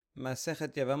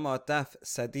Masechet Yevamot Daf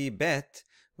Sadi Bet.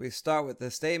 We start with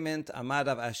the statement Amar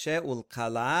Rav Asher ul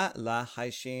Kala la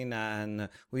Haishinan.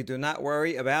 We do not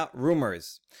worry about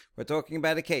rumors. We're talking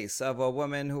about a case of a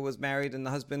woman who was married and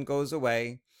the husband goes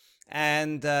away,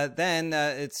 and then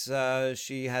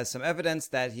she has some evidence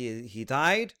that he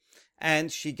died,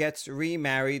 and she gets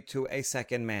remarried to a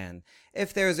second man.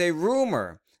 If there's a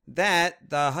rumor that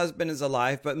the husband is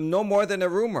alive, but no more than a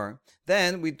rumor,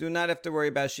 then we do not have to worry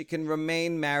about it. She can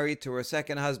remain married to her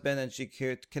second husband and she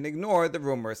can ignore the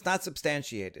rumor. It's not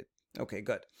substantiated. Okay,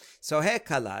 good. So,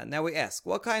 kala. Now we ask,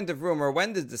 what kind of rumor?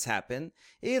 When did this happen?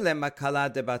 See, the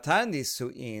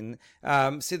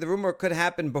rumor could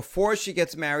happen before she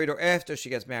gets married or after she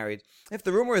gets married. If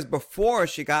the rumor is before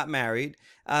she got married,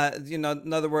 in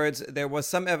other words, there was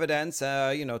some evidence,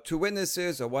 two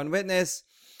witnesses or one witness,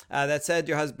 that said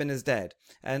your husband is dead.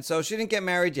 And so she didn't get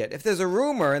married yet. If there's a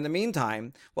rumor in the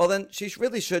meantime, well, then she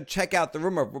really should check out the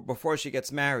rumor before she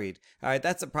gets married. All right,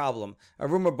 that's a problem. A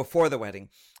rumor before the wedding.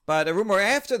 But a rumor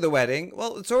after the wedding,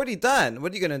 well, it's already done.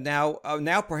 What are you going to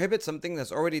now prohibit something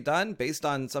that's already done based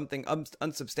on something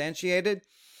unsubstantiated?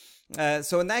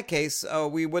 So in that case,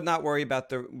 we would not worry about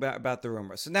the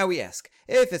rumor. So now we ask,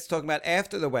 if it's talking about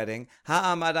after the wedding,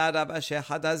 ha'amara Rav Asher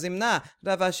hadazimna.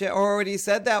 Rav Asher already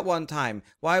said that one time.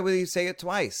 Why would he say it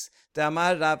twice?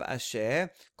 Damar Rav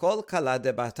Asher, kol kala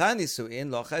debata nisuin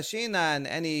lo chashina. And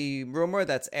any rumor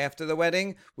that's after the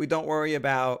wedding, we don't worry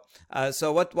about.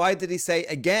 Why did he say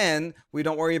again, we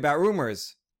don't worry about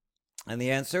rumors? And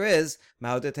the answer is,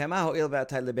 and the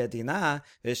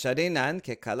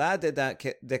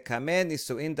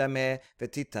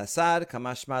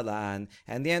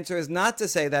answer is not to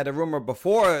say that a rumor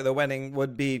before the wedding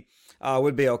would be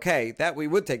okay. That we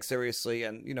would take seriously,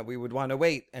 and we would want to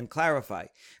wait and clarify.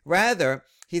 Rather,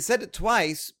 he said it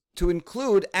twice to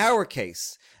include our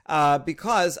case,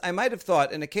 because I might have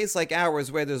thought in a case like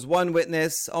ours where there's one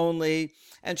witness only,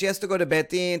 and she has to go to Bet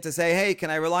Din to say, hey,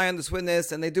 can I rely on this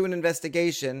witness? And they do an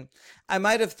investigation. I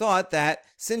might have thought that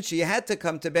since she had to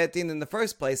come to Bet Din in the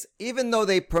first place, even though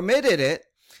they permitted it,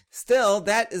 still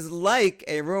that is like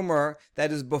a rumor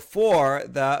that is before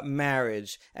the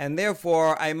marriage. And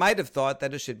therefore, I might have thought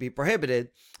that it should be prohibited.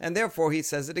 And therefore, he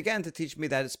says it again to teach me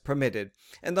that it's permitted.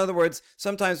 In other words,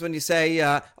 sometimes when you say,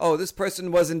 this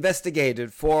person was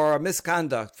investigated for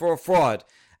misconduct, for fraud,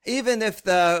 even if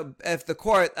the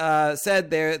court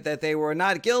said that they were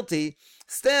not guilty,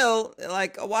 still,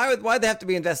 why they have to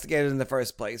be investigated in the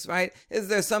first place, right? Is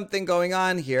there something going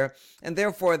on here? And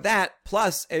therefore that,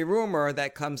 plus a rumor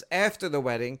that comes after the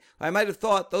wedding, I might have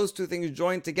thought those two things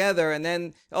joined together, and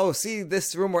then,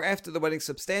 this rumor after the wedding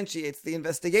substantiates the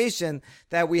investigation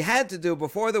that we had to do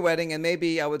before the wedding, and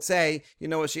maybe I would say,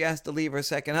 she has to leave her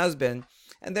second husband.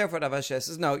 And therefore Rav Asher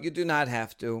says, no, you do not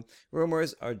have to.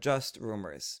 Rumors are just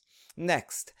rumors.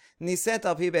 Next, Niset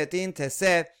al pi Bet Din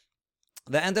teseh.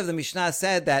 The end of the Mishnah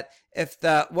said that if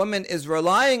the woman is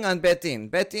relying on Bet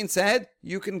Din said,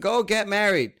 you can go get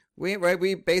married. We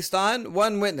based on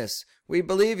one witness. We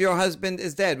believe your husband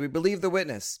is dead. We believe the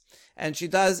witness. And she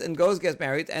does and gets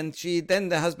married, and then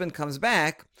the husband comes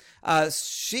back.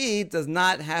 She does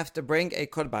not have to bring a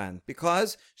korban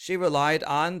because she relied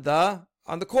on the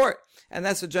court. And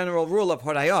that's the general rule of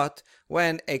Horayot.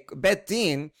 When a Bet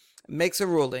Din makes a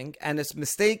ruling and it's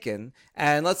mistaken,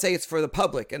 and let's say it's for the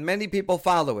public and many people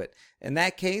follow it, in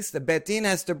that case the Bet Din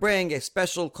has to bring a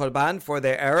special korban for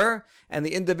their error, and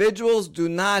the individuals do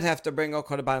not have to bring a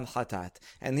korban chatat.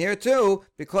 And here too,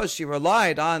 because she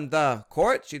relied on the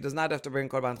court, she does not have to bring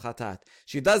korban chatat.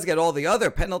 She does get all the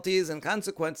other penalties and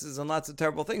consequences and lots of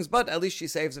terrible things, but at least she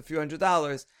saves a few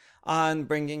 $100s on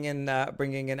bringing in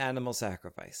animal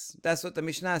sacrifice. That's what the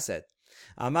Mishnah said.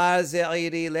 Amar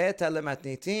ze'iri leta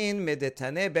lematnitin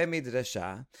medetane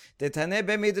bemidrasha. Detane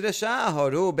bemidrasha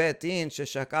horu betin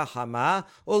sheshaka hama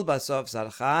ulbasov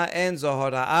zarcha en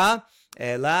zohora'a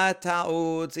ela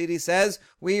ta'ud. Ziri says,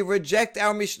 we reject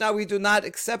our Mishnah. We do not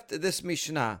accept this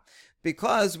Mishnah,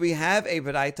 because we have a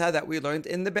Baraita that we learned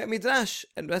in the Bet Midrash,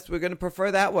 and we're going to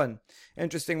prefer that one.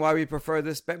 Interesting why we prefer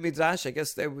this Bet Midrash. I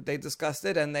guess they discussed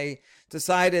it and they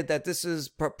decided that this is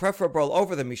preferable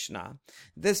over the Mishnah.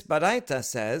 This Baraita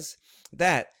says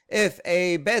that if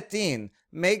a Bet Din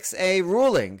makes a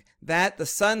ruling that the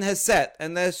sun has set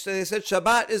and they said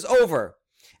Shabbat is over,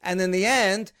 and in the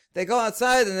end they go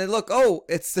outside and they look,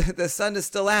 it's the sun is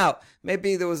still out.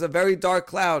 Maybe there was a very dark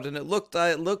cloud and it looked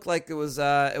like it was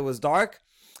dark,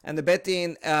 and the Bet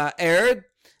Din erred.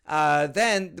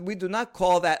 then we do not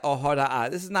call that a hora'ah.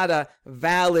 This is not a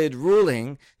valid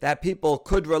ruling that people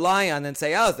could rely on and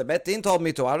say, oh, the Bet Din told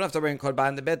me to. I don't have to bring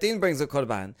korban. The Bet Din brings a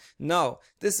korban. No,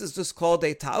 this is just called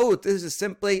a ta'ut. This is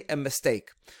simply a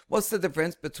mistake. What's the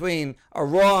difference between a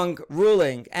wrong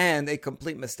ruling and a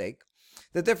complete mistake?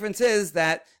 The difference is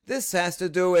that this has to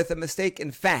do with a mistake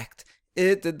in fact.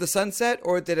 Did the sun set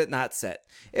or did it not set?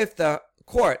 If the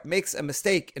court makes a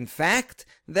mistake in fact,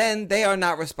 then they are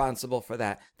not responsible for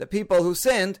that. The people who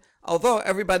sinned, although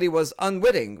everybody was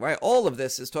unwitting, right? All of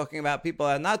this is talking about people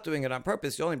that are not doing it on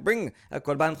purpose. You only bring a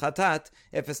korban chatat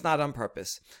if it's not on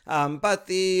purpose. But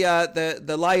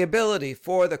the liability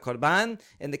for the korban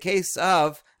in the case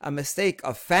of a mistake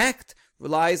of fact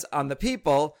relies on the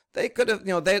people. They could have,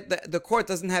 the court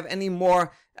doesn't have any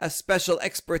more special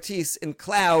expertise in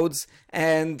clouds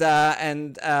and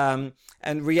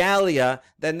realia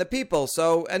than the people,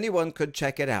 so anyone could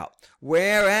check it out.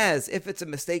 Whereas if it's a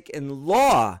mistake in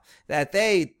law, that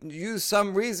they use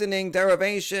some reasoning,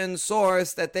 derivation,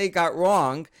 source that they got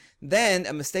wrong, then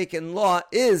a mistake in law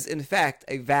is in fact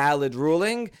a valid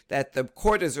ruling that the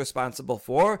court is responsible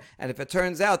for. And if it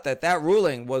turns out that that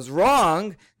ruling was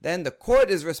wrong, then the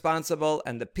court is responsible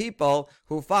and the people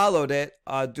who followed it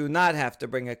do not have to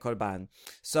bring a korban.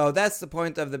 So that's the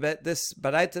point of this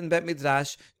Baraita and Bet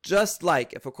Midrash. Just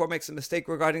like if a court makes a mistake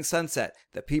regarding sunset,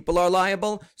 the people are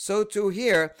liable, so too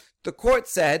here, the court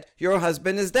said, your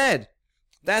husband is dead.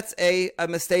 That's a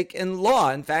mistake in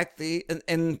law. In fact,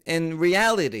 in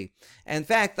reality. In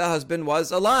fact, the husband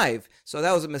was alive. So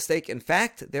that was a mistake in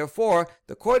fact. Therefore,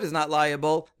 the court is not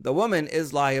liable. The woman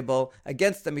is liable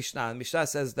against the Mishnah. The Mishnah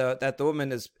says that the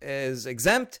woman is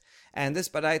exempt. And this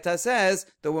Baraita says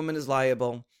the woman is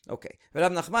liable. Okay.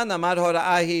 Rav Nachman Amar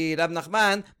Hora'ahi. Rav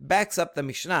Nachman backs up the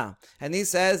Mishnah. And he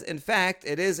says, in fact,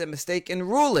 it is a mistake in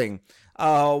ruling.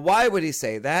 Why would he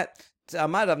say that?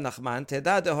 Amar Rav Nachman,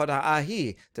 Teda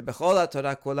dehora'ahi, tebechol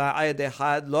Torah kula ayed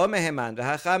echad lo meheman,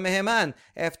 v'hacha meheman.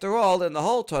 After all, in the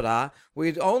whole Torah,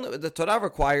 the Torah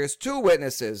requires two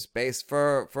witnesses based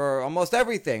for almost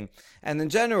everything. And in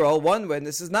general, one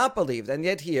witness is not believed. And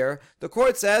yet here, the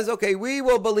court says, okay, we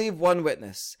will believe one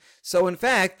witness. So in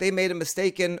fact, they made a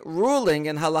mistaken ruling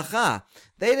in halacha.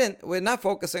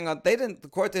 The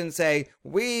court didn't say,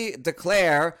 we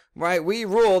declare, right, we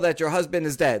rule that your husband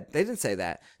is dead. They didn't say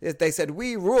that. They said,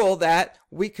 we rule that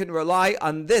we can rely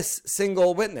on this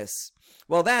single witness.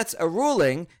 Well, that's a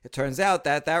ruling. It turns out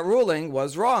that ruling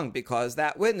was wrong because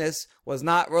that witness was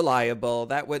not reliable.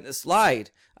 That witness lied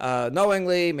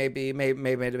knowingly, maybe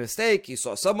made a mistake. He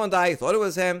saw someone die, he thought it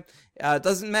was him. It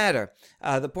doesn't matter.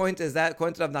 The point is that,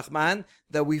 according to Rav Nachman,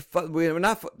 that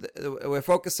we're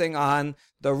focusing on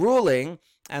the ruling,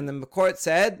 and the court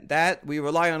said that we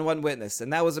rely on one witness,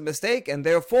 and that was a mistake, and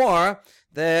therefore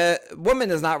the woman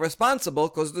is not responsible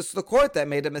because this is the court that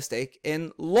made a mistake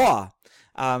in law.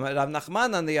 Rav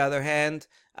Nachman, on the other hand,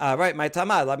 right, my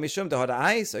tamad la mishum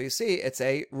dehodai. So you see, it's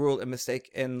a mistake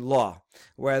in law.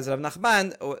 Whereas Rav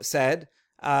Nachman said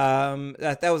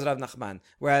that was Rav Nachman.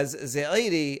 Whereas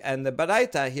Ze'iri and the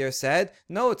Baraita here said,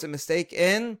 no, it's a mistake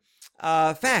in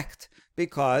fact,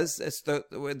 because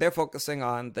they're focusing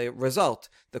on the result.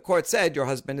 The court said your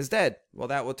husband is dead. Well,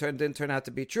 that didn't turn out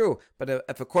to be true. But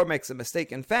if a court makes a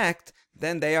mistake in fact,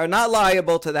 then they are not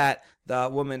liable to that. The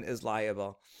woman is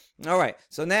liable. All right.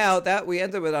 So now that we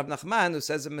ended with Rav Nachman, who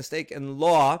says a mistake in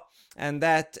law, and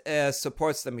that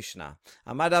supports the Mishnah.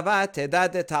 Amar Rava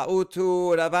tedad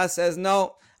ta'utu. Rava says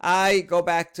no. I go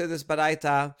back to this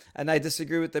Baraita and I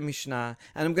disagree with the Mishnah,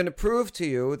 and I'm going to prove to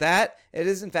you that it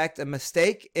is in fact a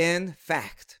mistake in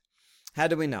fact. How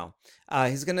do we know?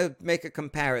 He's going to make a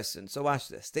comparison. So watch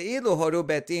this. Let's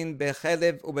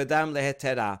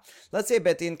say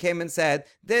Bet Din came and said,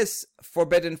 this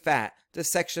forbidden fat,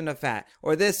 this section of fat,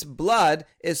 or this blood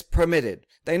is permitted.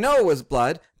 They know it was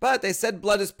blood, but they said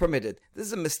blood is permitted. This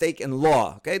is a mistake in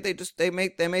law. Okay, they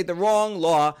made the wrong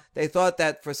law. They thought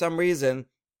that for some reason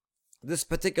this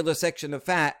particular section of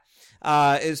fat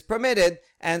is permitted,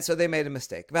 and so they made a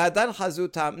mistake. Now,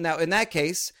 in that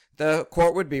case, the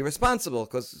court would be responsible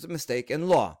because it's a mistake in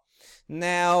law.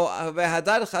 Now, and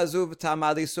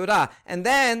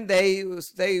then they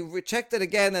checked it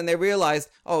again and they realized,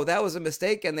 oh, that was a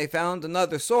mistake, and they found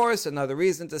another source, another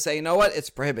reason to say, you know what,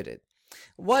 it's prohibited.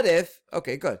 What if,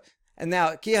 okay, good. And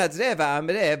now, if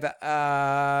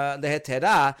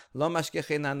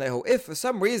for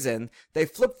some reason they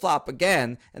flip-flop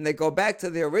again and they go back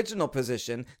to the original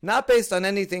position, not based on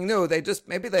anything new, they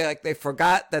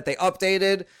forgot that they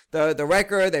updated the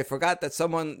record, they forgot that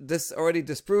someone already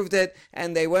disproved it,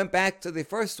 and they went back to the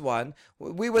first one.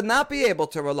 we would not be able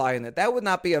to rely on it. That would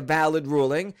not be a valid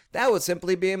ruling. That would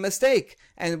simply be a mistake,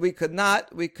 and we could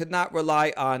not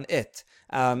rely on it.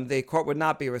 The court would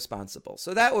not be responsible.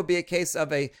 So that would be a case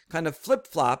of a kind of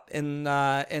flip-flop in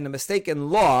a mistaken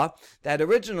law, that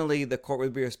originally the court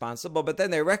would be responsible, but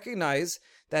then they recognize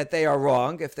that they are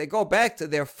wrong. If they go back to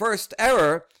their first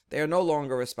error, they are no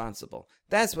longer responsible.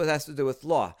 That's what has to do with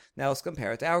law. Now let's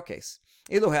compare it to our case.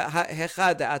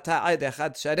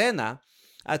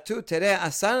 Atu tere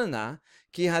asarna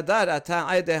ki hadar ata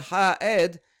aide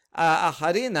ha'ed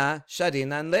acharina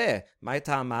sharinan le.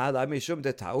 Maitama la mishum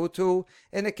de ta'utu.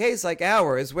 In a case like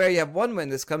ours, where you have one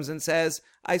witness comes and says,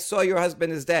 I saw your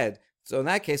husband is dead. So in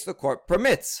that case, the court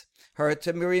permits her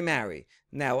to remarry.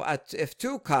 Now, if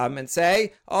two come and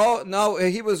say, oh, no,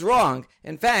 he was wrong.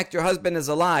 In fact, your husband is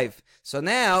alive. So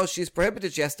now she's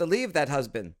prohibited. She has to leave that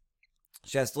husband.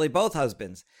 She has to leave both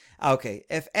husbands. Okay,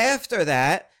 if after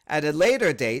that, at a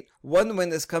later date, one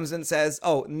witness comes and says,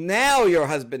 oh, now your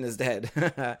husband is dead.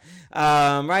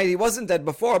 Right? He wasn't dead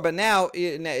before, but now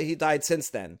he died since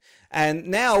then. And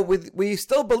now we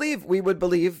still believe, we would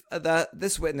believe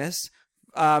this witness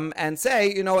and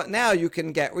say, you know what, now you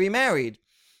can get remarried.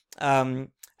 And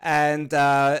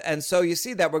so you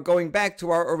see that we're going back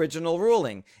to our original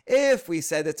ruling. If we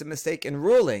said it's a mistake in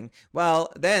ruling,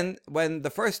 well, then when the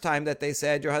first time that they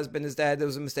said your husband is dead, there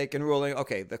was a mistake in ruling,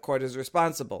 okay, the court is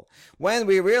responsible. When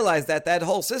we realize that that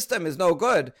whole system is no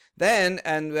good, then,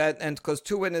 and because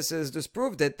two witnesses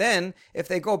disproved it, then if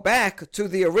they go back to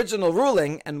the original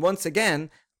ruling and once again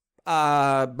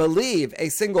believe a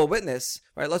single witness,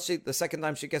 right? Let's say the second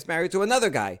time she gets married to another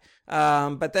guy,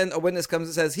 but then a witness comes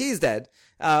and says he's dead.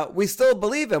 We still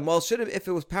believe him. Well, if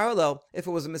it was parallel, if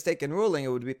it was a mistaken ruling, it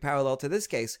would be parallel to this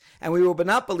case, and we would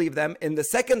not believe them in the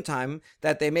second time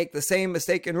that they make the same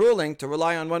mistaken ruling to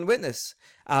rely on one witness.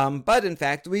 But in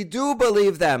fact, we do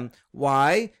believe them.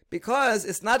 Why? Because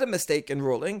it's not a mistaken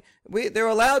ruling. They're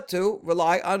allowed to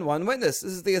rely on one witness.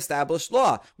 This is the established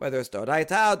law. Whether it's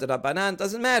Doraita, Dorabanan,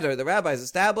 doesn't matter. The rabbis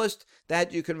established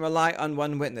that you can rely on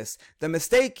one witness. The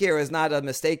mistake here is not a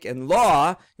mistake in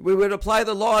law. We would apply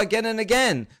the law again and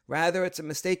again. Rather, it's a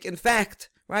mistake in fact.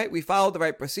 Right? We followed the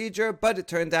right procedure, but it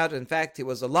turned out, in fact, he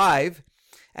was alive.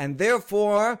 And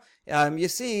therefore, you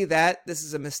see that this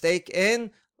is a mistake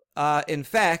in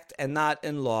fact and not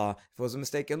in law. If it was a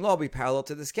mistake in law, we parallel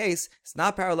to this case. It's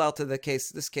not parallel to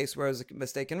this case where it's a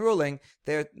mistake in ruling.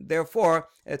 Therefore,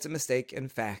 it's a mistake in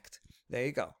fact. There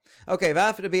you go. Okay,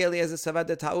 Rabbi Eliezer savad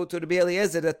de ta'ut, Rabbi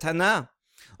Eliezer the Tana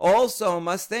also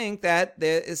must think that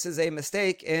this is a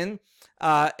mistake in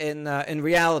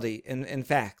reality, in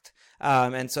fact.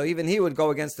 And so even he would go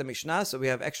against the Mishnah. So we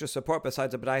have extra support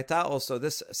besides the Baraita. Also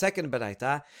this second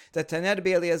Baraita, that Tanya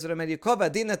Rabbi Eliezer Rabbi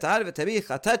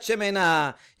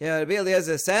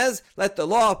Eliezer says, let the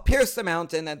law pierce the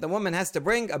mountain, and the woman has to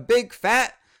bring a big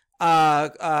fat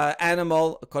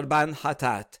animal, korban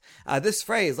hatat. This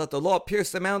phrase, let the law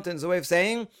pierce the mountain, is a way of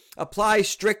saying apply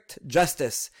strict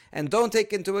justice and don't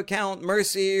take into account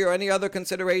mercy or any other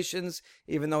considerations,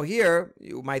 even though here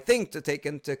you might think to take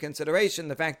into consideration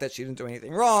the fact that she didn't do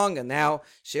anything wrong, and now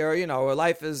her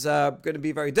life is going to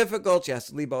be very difficult. She has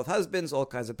to leave both husbands, all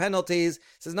kinds of penalties.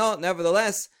 Says no,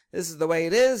 nevertheless, this is the way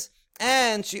it is,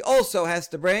 and she also has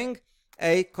to bring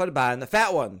a korban, a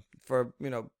fat one, for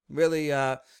really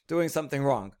doing something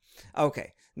wrong.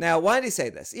 Okay. Now, why did he say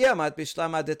this? If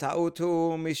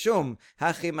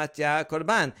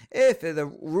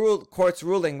the court's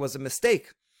ruling was a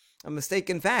mistake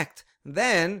in fact,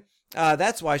 then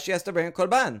that's why she has to bring a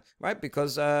korban, right?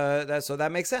 Because that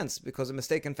makes sense, because a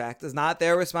mistake in fact is not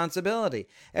their responsibility.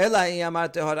 But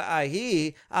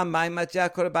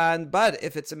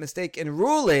if it's a mistake in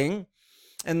ruling,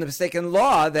 and the mistake in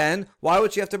law, then why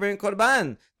would she have to bring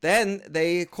korban? Then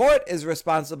the court is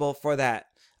responsible for that.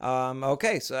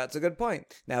 Okay, so that's a good point.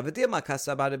 Now, hold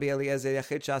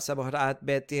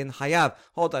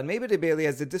on, maybe Rabbi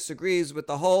Eliezer disagrees with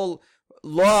the whole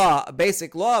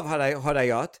basic law of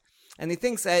Harayot, and he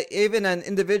thinks that even an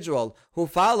individual who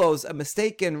follows a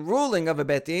mistaken ruling of a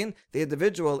bet din, the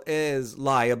individual is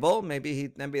liable.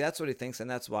 Maybe that's what he thinks, and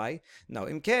that's why. No,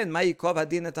 imken ma'ikov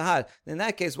hadin tahar. In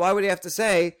that case, why would he have to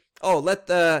say, "Oh, let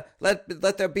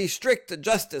there be strict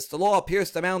justice. The law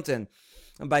pierced the mountain"?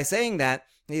 And by saying that,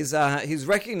 he's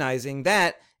recognizing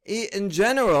that in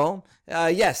general,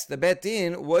 yes, the bet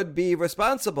din would be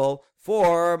responsible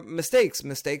for mistakes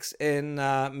in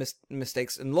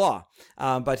mistakes in law.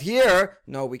 But here,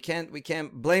 no, we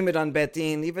can't blame it on Bet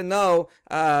Din, even though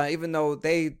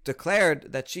they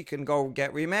declared that she can go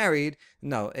get remarried.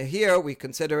 No, here we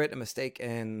consider it a mistake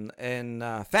in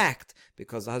fact,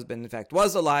 because the husband in fact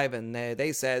was alive, and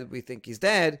they said we think he's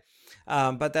dead.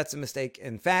 But that's a mistake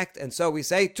in fact, and so we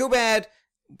say, too bad,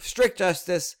 strict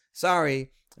justice. Sorry.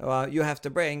 You have to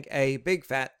bring a big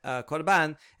fat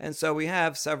korban, and so we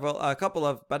have a couple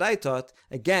of baraitot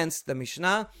against the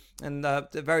Mishnah, and a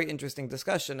very interesting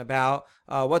discussion about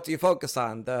what do you focus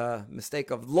on, the mistake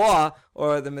of law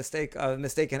or the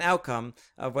mistaken outcome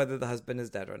of whether the husband is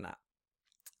dead or not.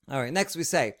 All right, next we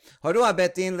say,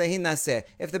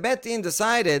 if the Bet Din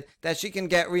decided that she can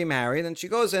get remarried, and she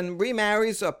goes and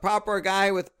remarries a proper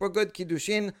guy with good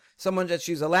kiddushin, someone that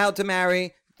she's allowed to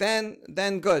marry,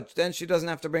 then good. Then she doesn't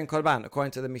have to bring korban,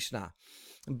 according to the Mishnah.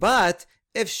 But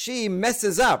if she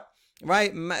messes up,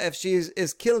 right? If she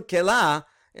is kilkela,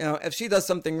 if she does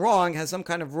something wrong, has some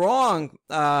kind of wrong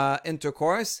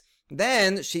intercourse,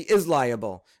 then she is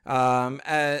liable. And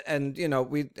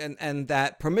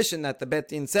that permission that the Bet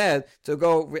Din said to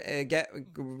go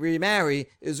remarry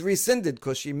is rescinded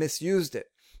because she misused it.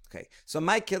 Okay, so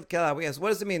my kilkela, we ask, what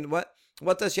does it mean? What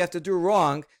does she have to do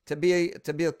wrong to be a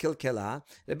kilkela?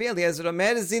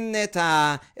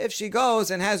 If she goes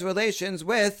and has relations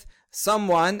with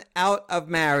someone out of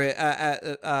marriage,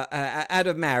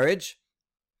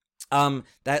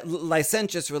 that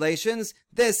licentious relations,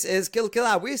 this is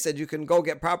kilkela. We said you can go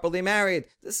get properly married.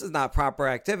 This is not proper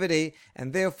activity,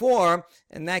 and therefore,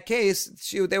 in that case,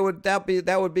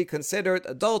 that would be considered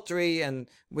adultery. And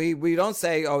we don't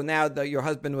say, oh, now that your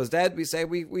husband was dead, we say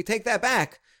we take that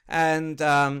back. And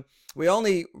we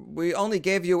only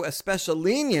gave you a special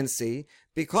leniency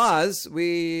because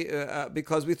we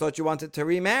thought you wanted to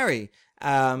remarry.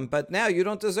 But now you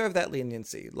don't deserve that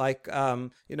leniency. Like,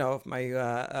 if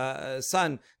my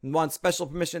son wants special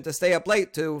permission to stay up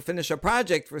late to finish a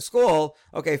project for school,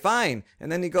 okay, fine. And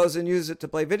then he goes and uses it to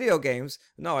play video games.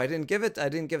 No, I didn't give it.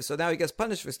 So now he gets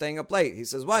punished for staying up late. He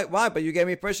says, why? But you gave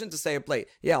me permission to stay up late.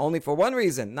 Yeah, only for one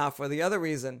reason, not for the other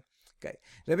reason. Okay.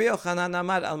 Rabbi Yochanan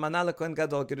amar almana lekohen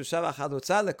gadol kedusha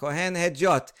v'chalutza lekohen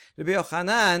hedyot. Rabbi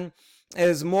Yochanan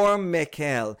is more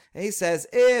mekel. He says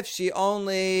if she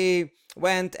only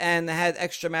went and had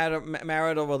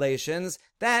extramarital relations,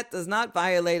 that does not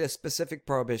violate a specific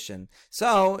prohibition.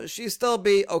 So she still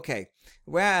be okay.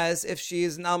 Whereas if she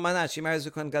is an almanah, she marries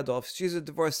a kohen gadol. If she's a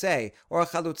divorcee or a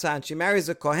chalutza, and she marries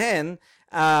a kohen,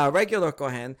 regular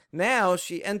kohen, now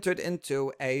she entered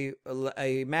into a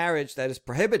marriage that is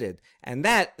prohibited, and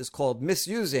that is called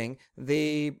misusing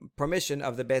the permission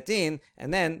of the Bet Din,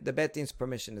 and then the Bet Din's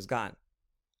permission is gone.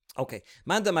 Okay,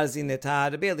 Mandamar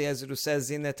zineta. Rabbi Eliezer says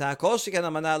zineta kol sheken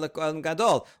almana lekohen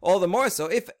gadol. All the more so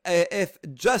if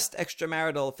just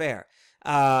extramarital affair.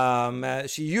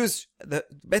 She used the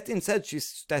Bet Din said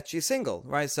that she's single,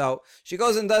 right? So she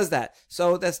goes and does that.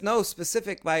 So there's no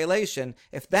specific violation.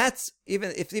 If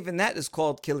even that is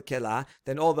called kilkela,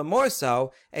 then all the more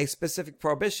so a specific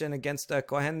prohibition against a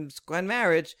kohen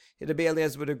marriage. Rabbi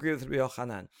Eliezer would agree with Rabbi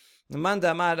Yochanan. But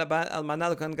Rabbi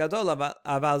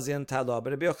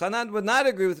Yochanan would not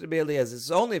agree with Rabbi Eliezer.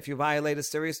 It's only if you violate a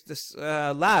serious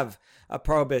lav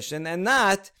prohibition, and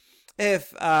not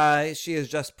if she is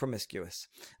just promiscuous.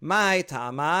 The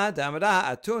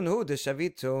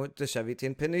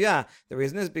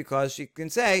reason is because she can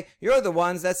say, you're the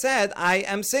ones that said I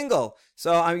am single.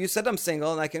 So you said I'm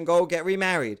single and I can go get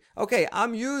remarried. Okay,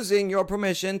 I'm using your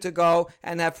permission to go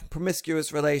and have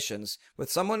promiscuous relations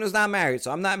with someone who's not married. So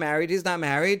I'm not married, he's not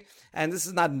married, and this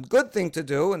is not a good thing to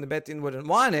do, and the Bet Din wouldn't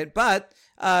want it, but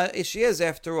she is,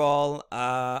 after all,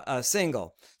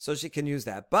 single. So she can use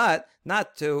that, but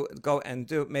not to go and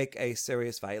make a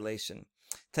serious violation.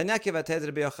 Tanya Kivated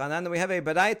Rabbi Yochanan, we have a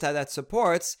baraita that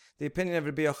supports the opinion of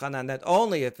Rabbi Yochanan that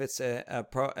only if it's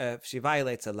if she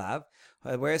violates a lav,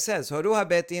 where it says Horuha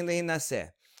Bet Din lehinaseh.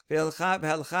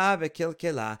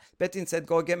 Bet Din said,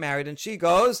 go get married, and she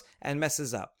goes and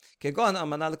messes up.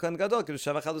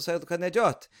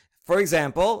 For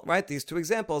example, right, these two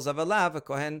examples of a lav, a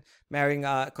kohen marrying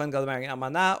kohen gadol marrying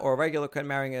amana, or a regular kohen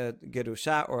marrying a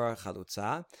gerusha or a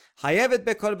chalutza. Hayevet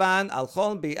bekorban al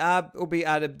chol bi'ab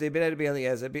ubi'ad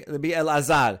Rabbi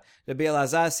Elazar. Rabbi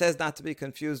Elazar says not to be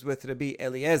confused with Rabbi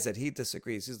Eliezer. He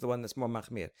disagrees. He's the one that's more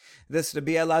machmir. This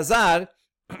Rabbi Elazar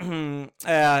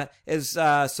is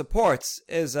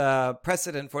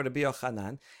precedent for Rabbi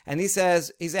Yochanan, and he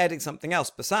says he's adding something else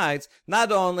besides.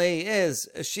 Not only is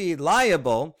she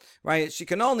liable, right?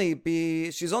 She's only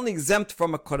exempt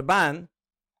from a korban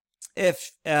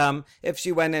if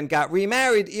she went and got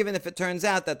remarried, even if it turns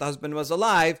out that the husband was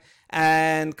alive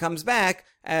and comes back,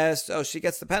 so she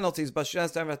gets the penalties, but she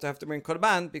doesn't have to bring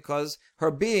korban because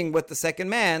her being with the second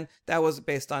man, that was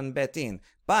based on betin.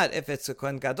 But if it's a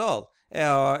kohen gadol,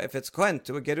 or if it's kohen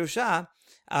to a gerusha,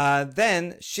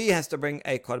 then she has to bring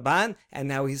a korban, and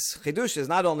now his chidush is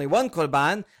not only one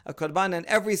korban, a korban in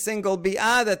every single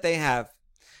bi'ah that they have.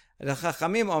 The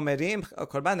Chachamim omerim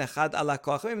korban echad ala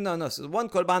koachim. No, so one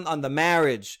korban on the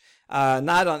marriage,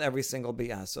 not on every single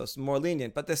bi'ah. So it's more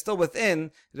lenient, but they're still within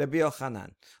Rabbi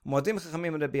Yochanan. Modim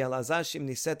Chachamim Rabbi Elazar shim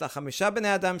niseta chamisha bnei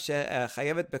adam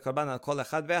shechayevet bekorban al kol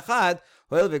echad ve'echad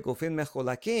hoil v'gufin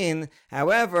mechulakin.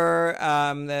 However,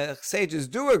 the sages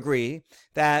do agree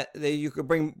that you could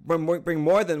bring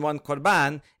more than one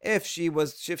korban if she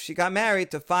got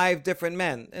married to 5 different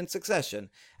men in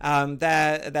succession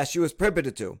that she was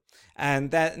prohibited to.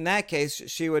 And that in that case,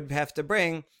 she would have to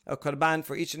bring a korban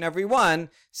for each and every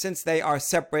one, since they are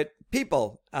separate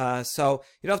people. So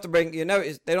you don't have to bring, they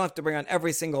don't have to bring on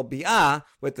every single bi'ah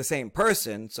with the same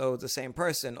person. So the same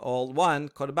person, all one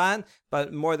korban,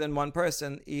 but more than one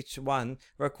person, each one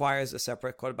requires a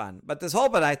separate korban. But this whole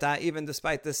baraita, even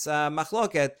despite this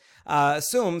machloket,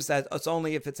 assumes that it's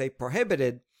only if it's a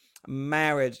prohibited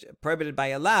marriage, prohibited by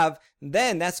a lav,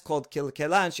 then that's called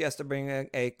kilkela, and she has to bring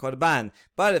a korban.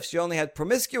 But if she only had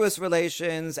promiscuous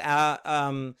relations, not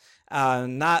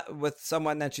with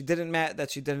someone that she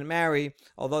didn't marry,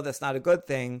 although that's not a good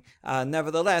thing,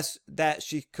 nevertheless, that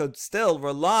she could still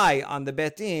rely on the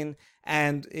betin,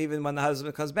 and even when the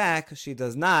husband comes back, she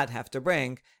does not have to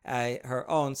bring her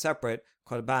own separate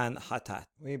korban hatat.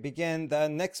 We begin the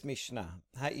next Mishnah.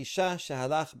 Ha'isha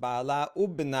shehalach ba'ala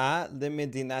ubna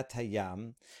lemedinat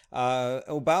hayam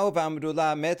uba'u v'amru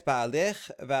la met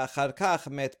ba'alech v'achar kach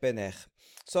met benech.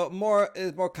 So more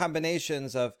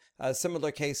combinations of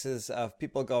similar cases of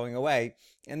people going away.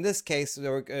 In this case,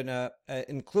 we're going to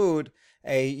include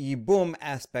a yibum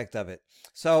aspect of it.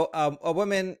 So a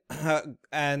woman you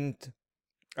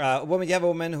have a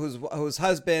woman whose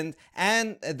husband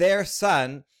and their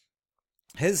son,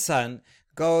 his son,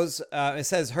 goes, it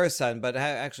says her son, but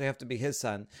actually have to be his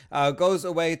son, goes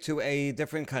away to a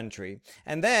different country.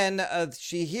 And then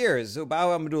she hears,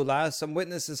 Uba'u Amrullah, some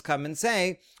witnesses come and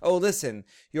say, oh, listen,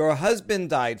 your husband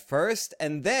died first,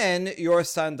 and then your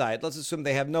son died. Let's assume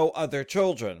they have no other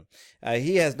children.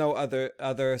 He has no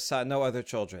other son, no other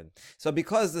children. So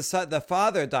because the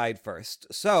father died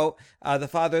first, so the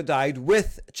father died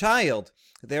with child.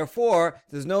 Therefore,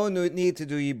 there's no need to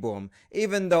do yibum,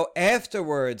 even though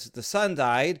afterwards the son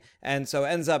died, and so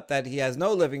ends up that he has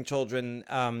no living children,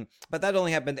 but that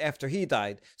only happened after he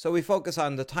died. So we focus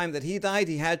on the time that he died,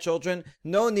 he had children,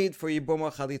 no need for yibum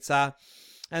or chalitza,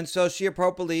 and so she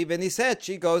appropriately, and he said,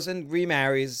 she goes and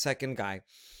remarries a second guy.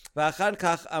 And then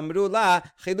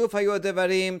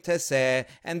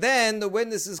the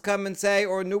witnesses come and say,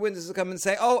 or new witnesses come and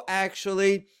say, oh,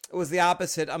 actually, it was the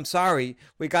opposite. I'm sorry,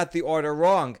 we got the order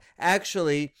wrong.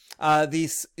 Actually,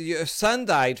 your son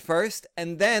died first,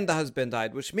 and then the husband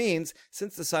died, which means,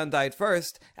 since the son died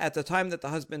first, at the time that the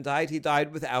husband died, he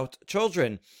died without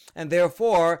children. And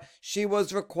therefore, she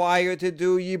was required to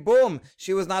do yibum.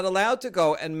 She was not allowed to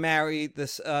go and marry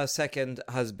this second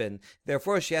husband.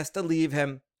 Therefore, she has to leave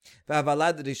him. And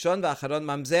the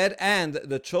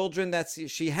children that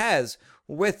she has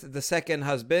with the second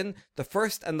husband, the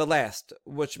first and the last,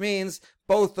 which means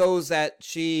both those that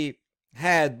she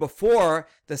had before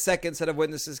the second set of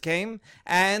witnesses came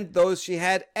and those she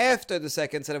had after the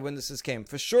second set of witnesses came.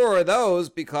 For sure, those,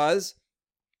 because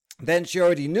then she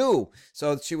already knew,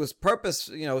 so she was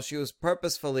purposefully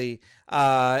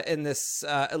in this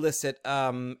illicit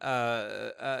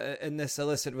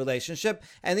relationship,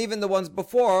 and even the ones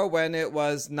before, when it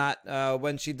was not,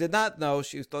 when she did not know,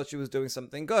 she thought she was doing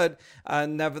something good.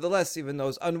 Nevertheless, even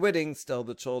those unwitting, still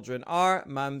the children are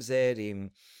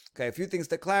mamzerim. Okay, a few things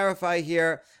to clarify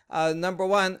here. Number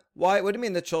one, what do you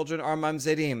mean the children are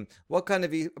mamzerim? What kind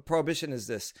of prohibition is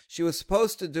this? She has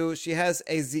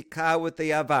a zikah with the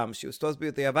yavam. She was supposed to be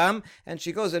with the yavam, and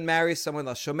she goes and marries someone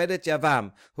else, shomedet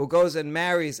yavam, who goes and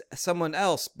marries someone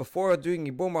else before doing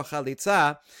yibum or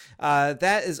chalitza.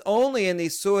 That is only in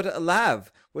isur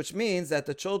lav, which means that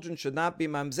the children should not be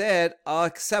mamzer,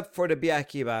 except for the Rabbi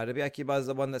Akiva. Rabbi Akiva is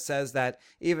the one that says that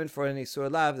even for an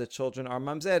isur lav, the children are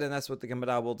mamzer, and that's what the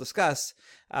Gemara will discuss.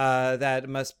 That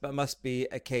must be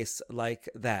a case like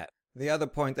that. The other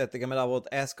point that the Gemara will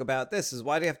ask about this is,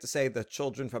 why do you have to say the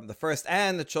children from the first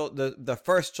and the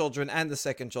first children and the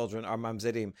second children are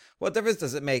mamzerim? What difference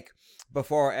does it make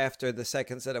before or after the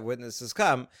second set of witnesses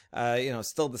come?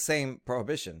 Still the same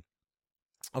prohibition.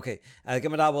 Okay,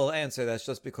 Gemara will answer that's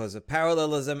just because of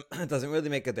parallelism. It doesn't really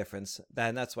make a difference.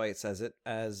 Then that's why it says it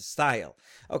as style.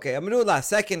 Okay, Amrullah,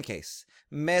 second case.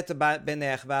 Met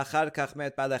benech v'achar kach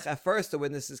met balech. At first, the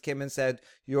witnesses came and said,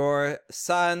 your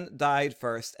son died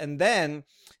first, and then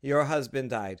your husband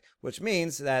died, which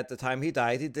means that at the time he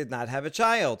died, he did not have a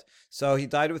child. So he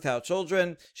died without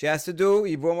children. She has to do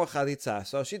yibum or chalitza.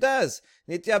 So she does.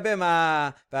 Nitya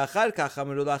bema v'achar kach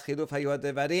amrullah chiluf hayu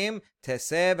hadevarim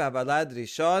teseh v'avalad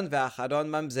rishon v'acharon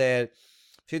mamzer.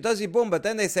 She does yibum, but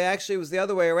then they say actually it was the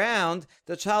other way around.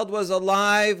 The child was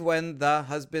alive when the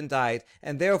husband died,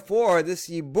 and therefore this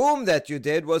yibum that you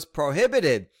did was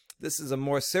prohibited. This is a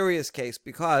more serious case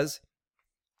because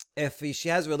if she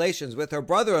has relations with her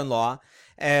brother-in-law,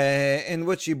 in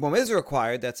which yibum is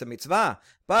required, that's a mitzvah.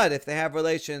 But if they have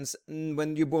relations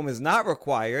when yibum is not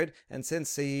required, and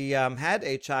since he had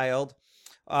a child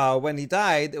when he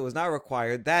died, it was not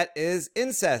required, that is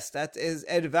incest, that is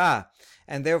erva,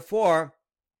 and therefore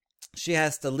she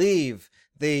has to leave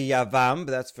the yavam,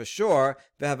 that's for sure,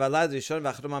 and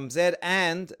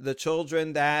the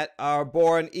children that are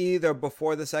born either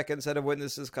before the second set of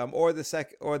witnesses come or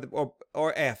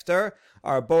or after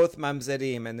are both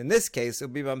mamzerim. And in this case, it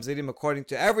will be mamzerim according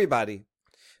to everybody,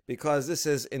 because this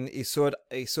is in isur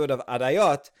of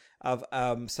arayot, of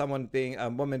a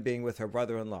woman being with her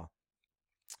brother-in-law.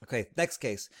 Okay, next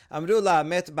case. Amrullah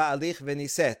met ba'alich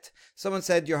v'niset. Someone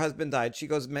said your husband died. She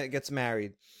gets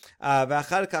married.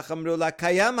 V'achar kach amrullah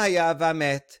kayam haya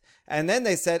v'met. And then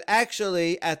they said,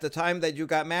 actually, at the time that you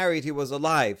got married, he was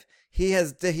alive. He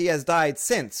has died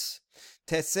since.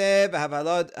 Teseh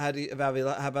v'havalad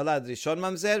rishon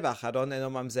mamzer v'acharon eno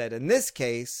mamzer. In this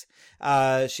case,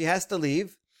 she has to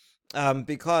leave.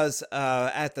 Because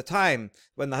at the time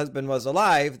when the husband was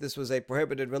alive, this was a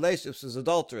prohibited relationship. This was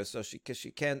adulterous, so she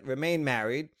can't remain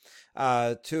married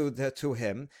to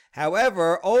him.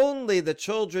 However, only the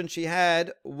children she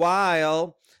had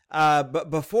while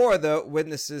before the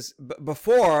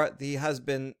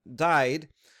husband died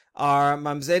are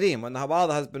mamzerim. While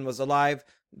the husband was alive,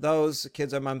 those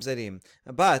kids are mamzerim.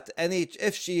 But any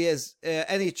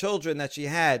children that she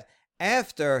had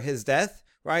after his death,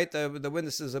 right? The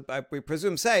witnesses, we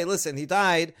presume, say, listen, he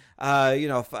died, 5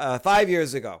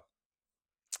 years ago.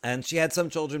 And she had some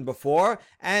children before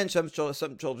and some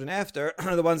children after.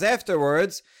 The ones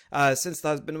afterwards, since the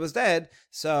husband was dead,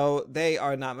 so they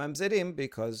are not mamzerim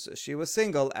because she was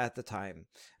single at the time.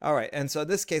 All right, and so in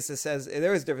this case it says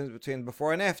there is a difference between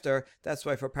before and after. That's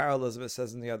why for parallelism it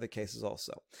says in the other cases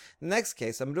also. The next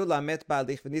case, Amrullah met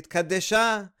ba'alich v'nit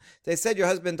kadesha. They said your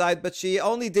husband died, but she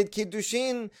only did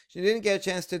kiddushin. She didn't get a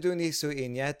chance to do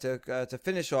nisuin yet, to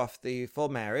finish off the full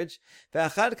marriage.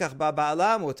 Ve'achar kach ba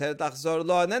ba'ala muteret lachzor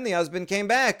lo. And then the husband came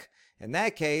back. In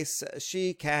that case,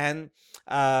 she can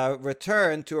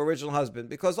return to original husband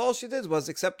because all she did was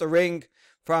accept a ring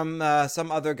from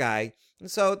some other guy. And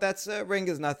so that's ring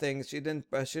is nothing. She didn't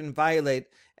violate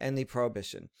any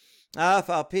prohibition. And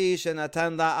not only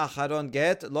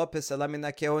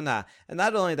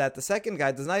that, the second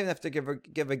guy does not even have to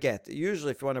give a get.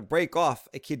 Usually, if you want to break off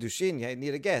a kiddushin, you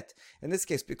need a get. In this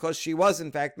case, because she was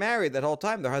in fact married that whole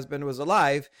time, their husband was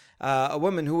alive, a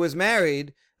woman who was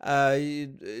married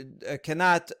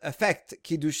cannot affect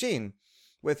kiddushin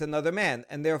with another man,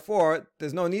 and therefore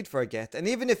there's no need for a get. And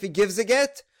even if he gives a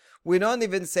get, we don't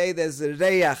even say there's a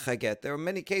reyach a get. There are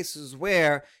many cases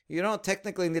where you don't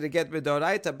technically need a get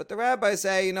midoraita, but the rabbis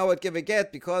say, you know what, give a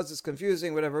get because it's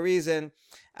confusing, whatever reason.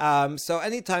 So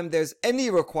anytime there's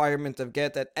any requirement of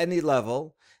get at any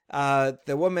level,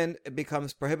 the woman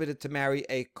becomes prohibited to marry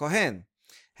a kohen.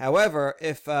 However,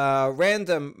 if a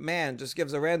random man just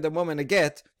gives a random woman a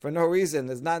get for no reason,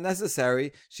 is not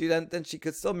necessary, then she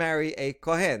could still marry a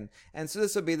kohen. And so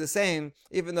this would be the same,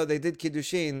 even though they did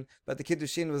kiddushin, but the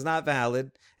kiddushin was not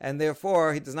valid, and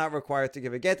therefore he does not require to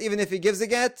give a get. Even if he gives a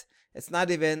get, it's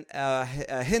not even a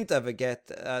hint of a get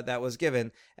that was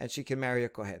given, and she can marry a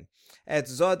kohen. How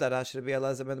do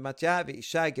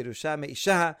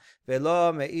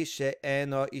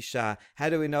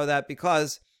we know that?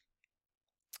 Because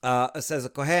it says a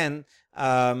kohen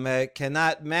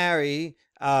cannot marry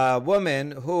a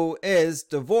woman who is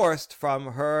divorced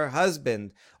from her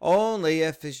husband. Only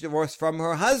if she's divorced from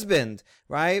her husband,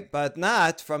 right? But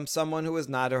not from someone who is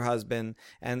not her husband.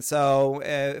 And so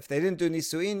if they didn't do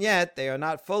nisuin yet, they are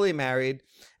not fully married.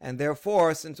 And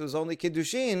therefore, since it was only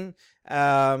kiddushin,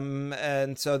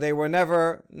 And so they were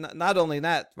never, not only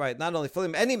that, right, not only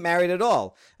fully any married at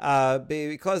all,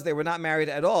 because they were not married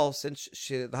at all, since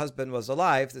the husband was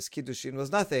alive, this kiddushin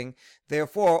was nothing.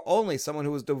 Therefore, only someone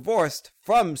who was divorced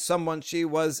from someone she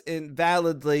was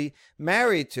invalidly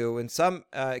married to in some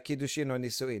kiddushin or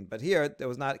nisuin. But here, there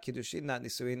was not kiddushin, not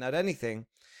nisuin, not anything.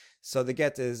 So the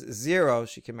get is 0,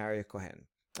 she can marry a kohen.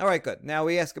 All right, good. Now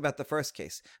we ask about the first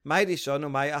case. Mai rishon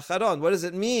umai acharon. What does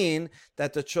it mean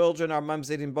that the children are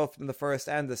mamzerim both from the first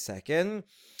and the second?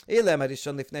 If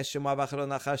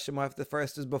the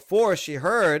first is before she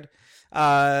heard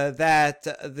that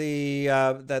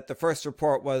the first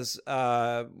report was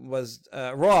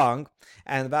wrong,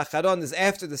 and v'acharon is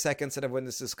after the second set of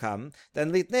witnesses come,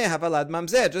 then litnei havalad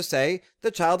mamzer. Just say the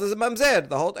child is a mamzer.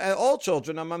 All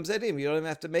children are mamzerim. You don't even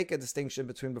have to make a distinction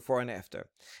between before and after.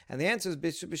 And the answer is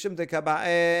bishum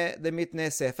dekaba'e lemitnei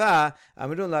sefa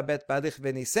amru la bet balich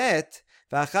v'niset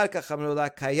v'achar kach amru la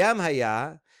kayam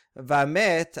haya.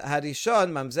 Vamet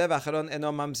harishon mamzer v'acharon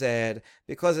eno mamzer,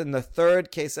 because in the third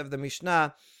case of the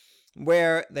Mishnah,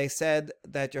 where they said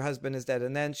that your husband is dead,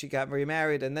 and then she got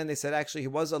remarried, and then they said actually he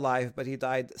was alive, but he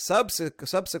died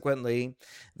subsequently,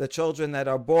 the children that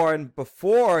are born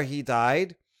before he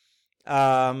died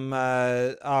are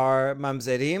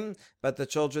mamzerim, but the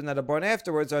children that are born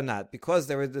afterwards are not. Because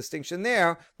there is a distinction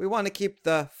there, we want to keep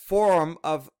the form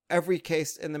of every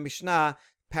case in the Mishnah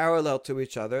parallel to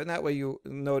each other, and that way you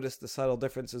notice the subtle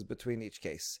differences between each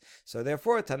case. So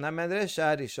therefore, Tana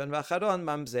Medresha Rishon v'Acharon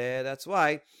mamzer. That's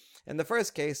why in the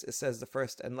first case it says the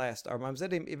first and last are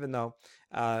mamzerim, even though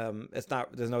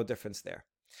there's no difference there.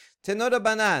 Tenora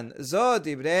banan zo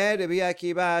dibre Rabbi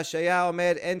Akiva shaya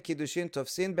omer en kiddushin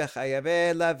tofsin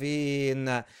bechayave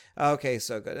lavin. Okay,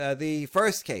 so good. The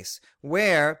first case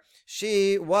where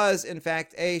she was in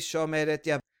fact a shomeret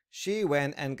yavam. She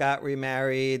went and got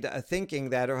remarried thinking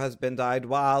that her husband died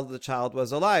while the child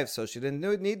was alive, so she didn't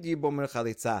need Yibum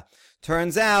Chalitza.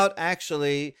 Turns out,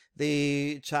 actually,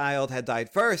 the child had died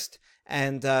first,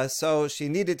 and so she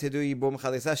needed to do Yibum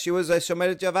Chalitza. She was a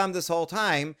Shomeret Yavam this whole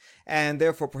time, and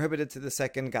therefore prohibited to the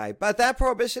second guy. But that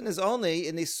prohibition is only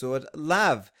in Isur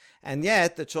Lav, and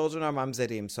yet the children are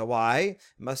mamzerim. So why? It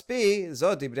must be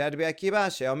Zo Divrei Rabbi Akiva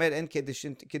she'omer en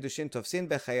kiddushin tofsin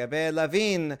bechayave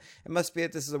lavin. It must be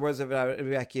that this is the words of Rabbi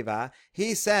Akiva.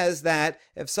 He says that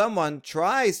if someone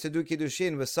tries to do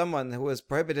kiddushin with someone who is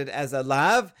prohibited as a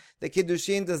lav, the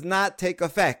kiddushin does not take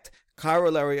effect.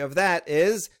 Corollary of that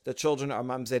is the children are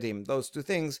mamzerim. Those two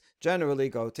things generally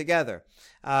go together.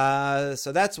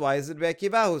 So that's why is it Rabbi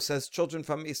Akiva who says children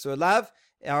from Isur Lav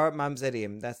are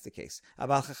mamzerim. That's the case.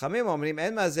 But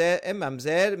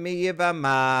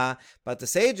the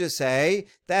sages say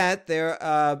that there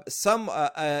are some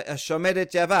a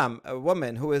shomeret yavam, a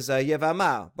woman who is a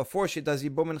yevama, before she does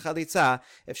yibum and chalitza,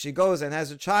 if she goes and has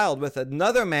a child with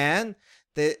another man,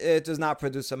 it does not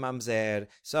produce a mamzer.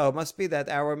 So it must be that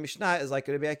our Mishnah is like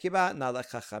Rabbi Akiva, not like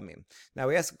Chachamim. Now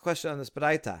we ask a question on this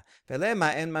Braita.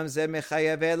 Velema en mamzer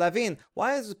mechayav lavin.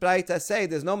 Why does this Braita say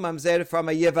there's no mamzer from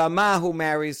a yevama who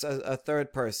marries a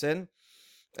third person,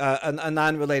 a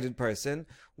non-related person?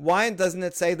 Why doesn't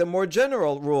it say the more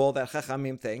general rule that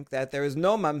Chachamim think, that there is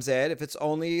no mamzer if it's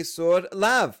only Isur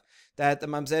Lav? That the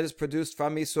mamzer is produced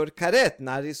from Isur Karet,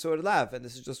 not Isur Lav. And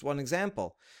this is just one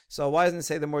example. So why doesn't it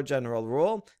say the more general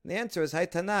rule? And the answer is,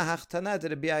 Haytana, Hachtana, de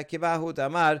Rabbi Akiva hu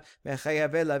damar,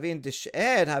 Mechayave Lavin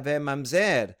disher have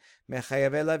mamzer.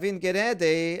 Mechayave Lavin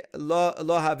gerede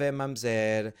lo have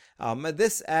mamzer.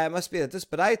 This must be that this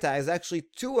Braita is actually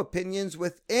two opinions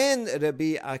within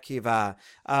Rabbi Akiva.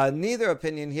 Neither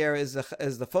opinion here is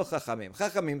the full Chachamim.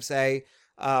 Chachamim say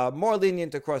more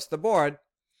lenient across the board.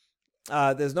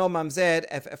 There's no mamzer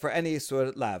for any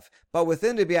Isur Lav. But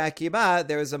within Rabbi Akiva,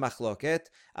 there is a machloket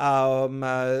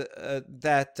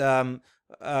that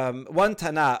one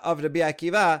Tana of Rabbi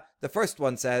Akiva, the first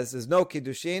one says there's no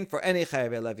kiddushin for any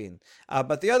Chayve Lavin.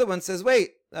 But the other one says,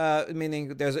 wait, meaning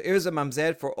there's a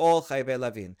mamzer for all Chayve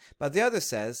Lavin. But the other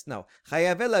says, no,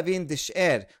 Chayve Lavin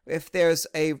disher, if there's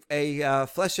a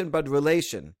flesh and blood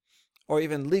relation, or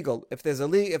even legal, if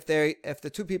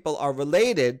the two people are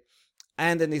related,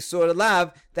 and an Isur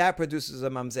Lav, that produces a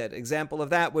mamzer. Example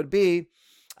of that would be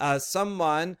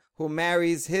someone who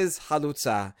marries his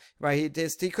halutza. Right?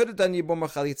 He could have done Yibum or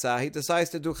Chalitza. He decides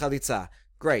to do Chalitza.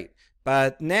 Great.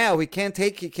 But now he can't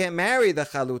marry the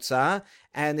Chalutza,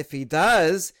 and if he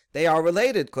does, they are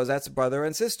related, because that's brother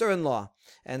and sister-in-law.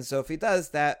 And so if he does,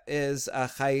 that is a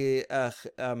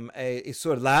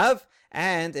Isur Lav,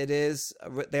 and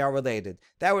they are related.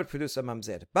 That would produce a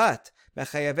mamzer. But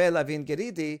mechayave lavin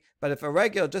geridi. But if a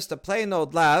regular, just a plain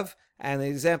old lav, and the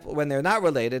example when they're not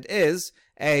related is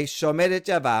a shomeret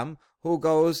yavam who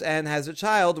goes and has a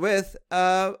child with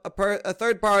a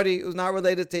third party who's not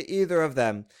related to either of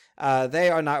them. They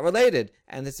are not related,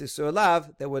 and this is Isur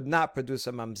Lav that would not produce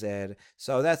a mamzer.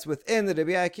 So that's within the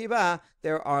Rabbi Akiva.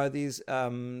 There are these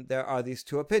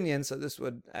two opinions. So this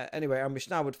would anyway. Our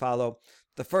Mishnah would follow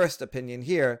the first opinion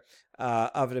here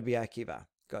of Rabbi Akiva.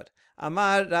 Good.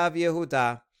 Amar Rav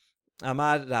Yehuda.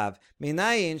 Amar Rav,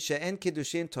 minayin she'en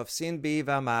kiddushin tofsin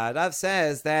bi'ivama. Rav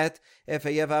says that if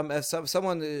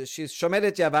someone she's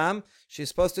shomeret yavam, she's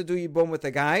supposed to do yibum with a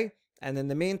guy, and in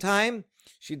the meantime,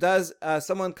 she does.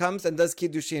 Someone comes and does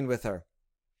kiddushin with her.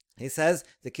 He says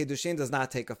the kiddushin does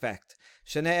not take effect.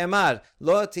 Shene'emar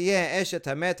lo tiyeh eshet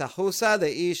hamet achusa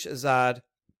leish zar.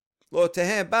 Even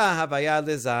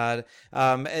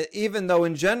though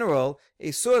in general,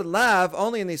 Isur Lav,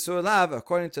 only in Isur Lav,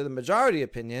 according to the majority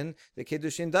opinion, the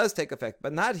Kiddushin does take effect,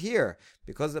 but not here,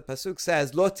 because the Pasuk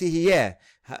says, Lo tihiyeh,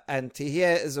 and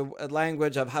tihiyeh is a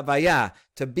language of Havaya,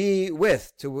 to be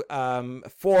with, to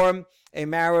form a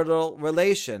marital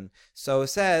relation. So it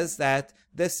says that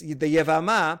the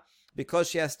Yevama, because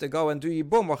she has to go and do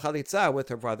Yibum or Chalitza with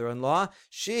her brother-in-law,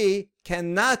 she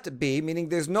cannot be, meaning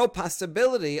there's no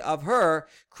possibility of her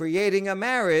creating a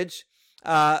marriage,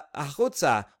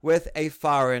 achutza, with a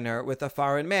foreigner, with a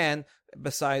foreign man,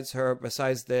 besides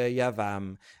the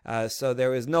Yavam. So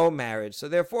there is no marriage. So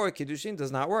therefore, Kiddushin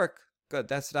does not work. Good,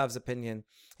 that's Rav's opinion.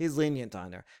 He's lenient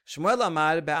on her. Shmuel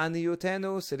Amar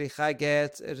be'aniyutenu siricha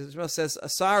get. Shmuel says,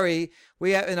 sorry,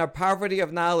 we have, in our poverty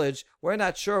of knowledge, we're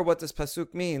not sure what this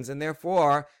pasuk means, and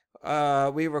therefore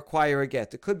we require a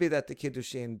get. It could be that the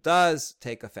Kiddushin does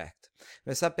take effect.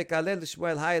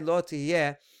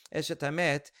 Eshet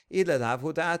hamet idelav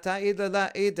hu da'ata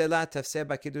idela tafseh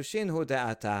b'kiddushin hu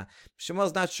da'ata.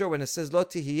 Shmuel's not sure when it says lo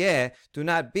tihiyeh, do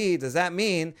not be. Does that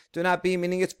mean do not be?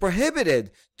 Meaning it's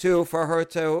prohibited for her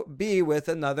to be with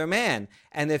another man.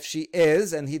 And if she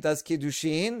is, and he does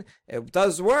kiddushin, it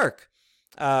does work.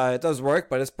 It does work,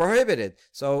 but it's prohibited.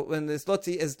 So when this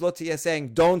is loti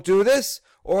saying don't do this,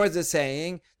 or is it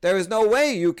saying there is no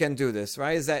way you can do this?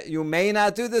 Right? Is that you may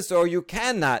not do this, or you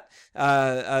cannot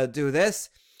do this?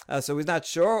 So he's not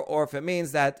sure, or if it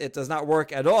means that it does not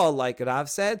work at all, like Rav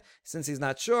said. Since he's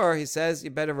not sure, he says you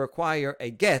better require a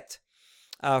get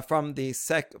from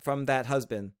that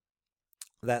husband,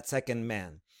 that second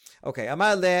man. Okay,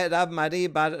 Amar le Rav Mari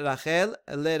bar Rachel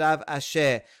le Rav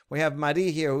Asher. We have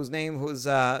Mari here, who's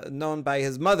known by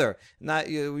his mother. Not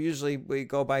usually we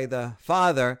go by the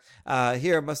father.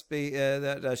 Here must be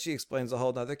that she explains a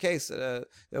whole other case. There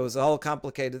was a whole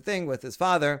complicated thing with his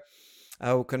father,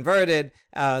 who converted,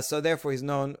 so therefore he's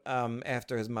known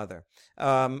after his mother.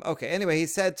 Okay, anyway, he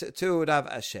said to Rav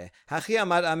Asher, Hachi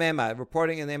Amar Amemad,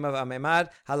 reporting in the name of Amemad,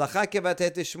 Halacha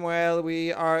kevatet Shmuel,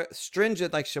 we are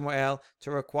stringent like Shmuel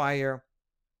to require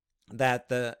that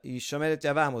the Yishomeret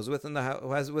Yavam,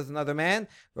 who has with another man,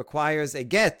 requires a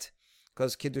get,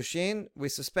 because Kiddushin, we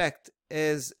suspect,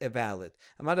 is invalid.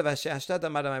 So,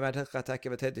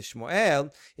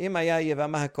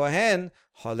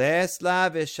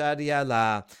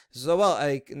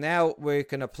 well, now we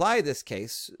can apply this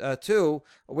case to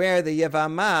where the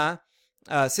Yevama,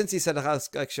 since he said like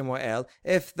Shmuel,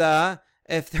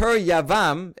 if her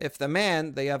Yavam, if the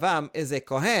man, the Yavam, is a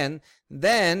Kohen,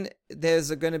 then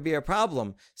there's going to be a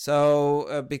problem.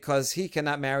 So, because he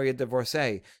cannot marry a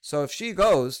divorcee. So if she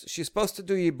goes, she's supposed to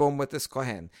do Yibum with this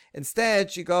Kohen.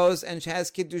 Instead, she goes and she has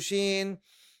Kiddushin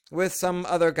with some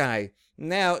other guy.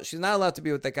 Now, she's not allowed to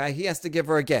be with that guy. He has to give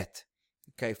her a get.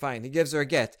 Okay, fine. He gives her a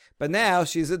get. But now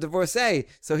she's a divorcee,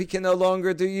 so he can no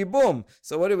longer do Yibum.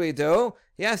 So what do?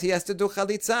 Yes, he has to do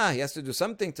Chalitza. He has to do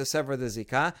something to sever the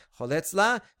Zikah.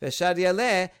 Choletzla, Veshad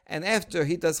Yaleh, and after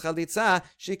he does Chalitza,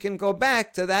 she can go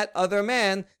back to that other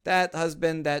man, that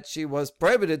husband that she was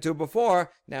prohibited to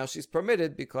before. Now she's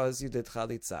permitted because you did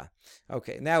Chalitza.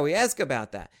 Okay, now we ask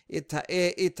about that.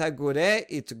 Itagure,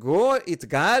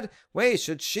 itgar. Wait,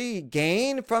 should she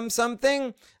gain from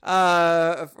something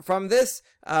from this?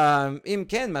 Im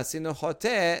ken masinu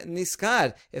chote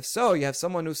niskar. If so, you have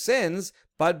someone who sins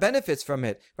but benefits from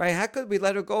it, right? How could we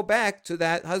let her go back to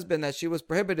that husband that she was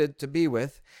prohibited to be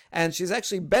with, and she's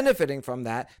actually benefiting from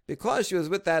that because she was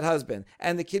with that husband,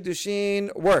 and the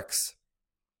Kiddushin works?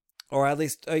 Or at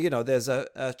least, there's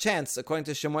a chance, according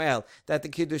to Shemuel, that the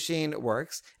Kiddushin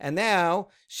works, and now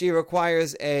she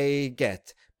requires a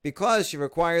get. Because she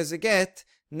requires a get,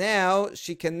 now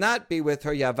she cannot be with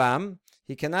her Yavam.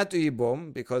 He cannot do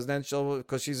Yibum because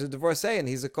she's a divorcee and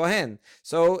he's a Kohen.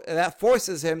 So that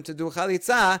forces him to do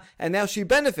Chalitza, and now she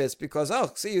benefits because,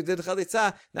 see, you did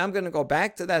Chalitza. Now I'm going to go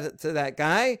back to that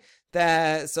guy.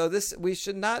 We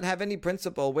should not have any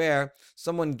principle where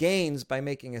someone gains by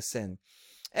making a sin.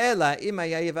 Ela ima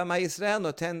yavama Yisrael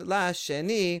noten la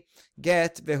sheni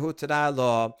get vehutra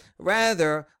lo.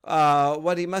 Rather,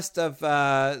 what he must have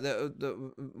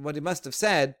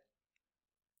said,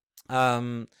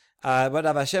 what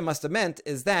Rav Hashem must have meant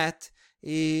is that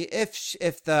if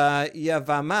the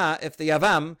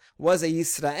Yavam was a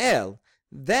Yisrael,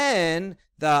 then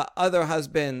the other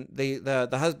husband, the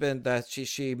husband that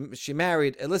she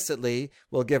married illicitly,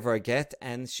 will give her a get,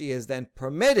 and she is then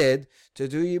permitted to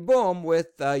do yibum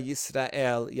with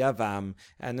Yisrael Yavam.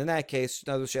 And in that case,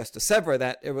 she has to sever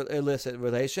that illicit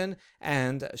relation,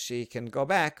 and she can go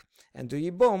back and do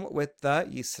yibum with the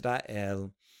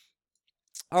Yisrael.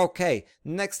 Okay,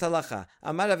 next halacha.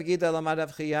 Amar Rav Gidal, Amar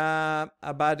Rav Chiya,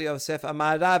 Abar Yosef,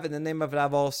 Amar Rav, in the name of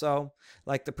Rav also,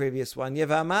 like the previous one.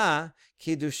 Yevama,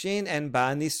 Kiddushin, and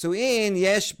Ba, Nisuin,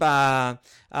 Yesh Ba.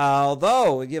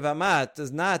 Although Yevama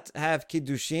does not have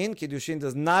Kiddushin, Kiddushin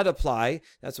does not apply,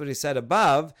 that's what he said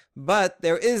above, but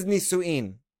there is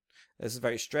Nisuin. This is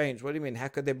very strange. What do you mean? How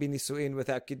could there be nisuin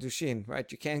without kiddushin?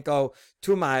 Right? You can't go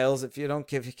 2 miles if you don't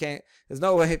give. You can't. There's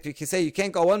no way. If you can say you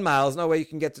can't go 1 mile, there's no way you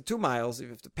can get to 2 miles. You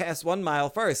have to pass 1 mile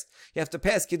first. You have to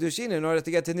pass kiddushin in order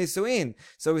to get to nisuin.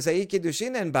 So we say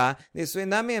kiddushin and ba nisuin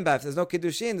nami and ba. If there's no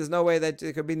kiddushin, there's no way that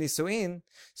there could be nisuin.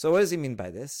 So what does he mean by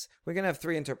this? We're gonna have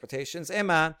 3 interpretations.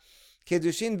 Emma.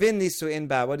 Kiddushin vin nisuin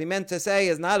ba. What he meant to say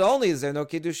is not only is there no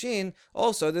kiddushin,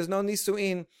 also there's no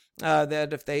nisuin.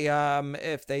 That if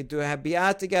they do have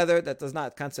bi'ah together, that does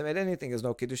not consummate anything. There's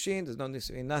no kiddushin. There's no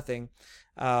nisuin. Nothing.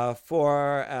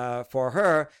 For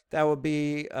her, that would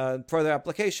be further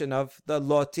application of the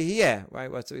lo tihiyeh, right?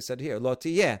 What's we said here? Lo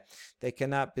tihiyeh. They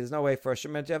cannot. There's no way for a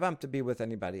shemer javam to be with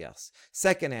anybody else.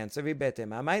 Second answer: Vibetem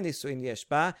amay nisuin yesh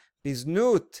ba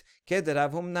biznut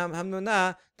kederav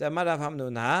hamnuna demarav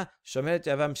hamnuna shomeret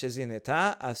javam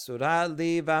shezineta asura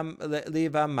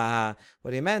livama.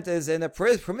 What he meant is in a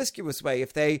promiscuous way.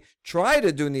 If they try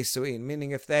to do nisuin,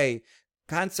 meaning if they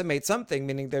consummate something,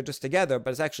 meaning they're just together,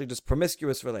 but it's actually just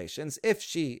promiscuous relations. If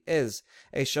she is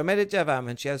a shomeret javam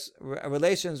and she has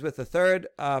relations with a third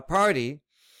party,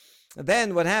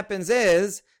 then what happens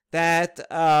is that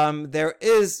there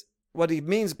is, what he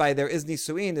means by there is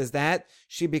nisuin is that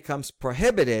she becomes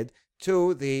prohibited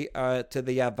to the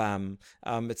yavam.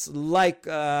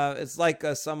 It's like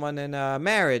someone in a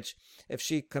marriage. If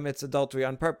she commits adultery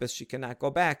on purpose, she cannot go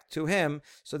back to him.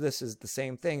 So this is the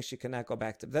same thing. She cannot go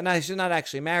back to. Then she's not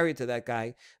actually married to that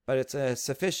guy, but it's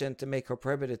sufficient to make her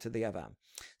prohibited to the yavam.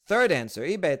 Third answer: No,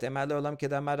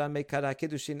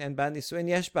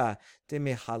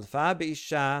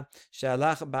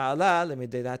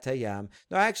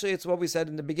 actually, it's what we said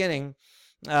in the beginning.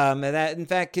 That in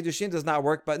fact kiddushin does not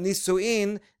work, but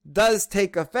nisuin does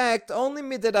take effect only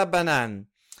midrabanan.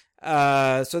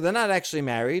 So they're not actually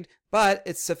married, but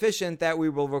it's sufficient that we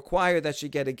will require that she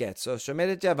get a get. So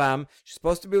shomeret yavam, she's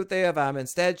supposed to be with the yavam.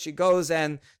 Instead, she goes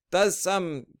and does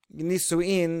some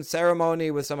nisuin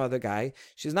ceremony with some other guy.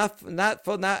 She's not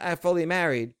fully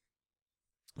married,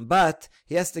 but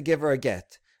he has to give her a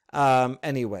get.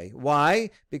 Anyway,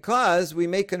 why? Because we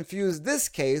may confuse this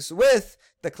case with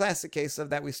the classic case of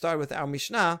that we started with our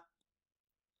Mishnah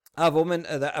of woman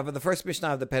of the first Mishnah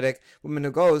of the Perek, woman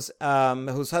who goes,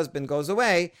 whose husband goes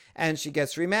away and she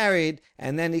gets remarried,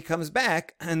 and then he comes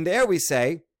back, and there we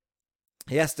say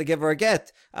he has to give her a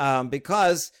get,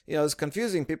 because it's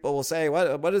confusing. People will say,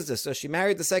 "What is this?" So she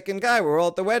married the second guy. We're all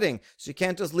at the wedding, so she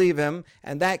can't just leave him.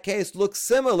 And that case looks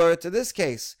similar to this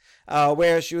case,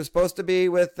 where she was supposed to be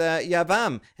with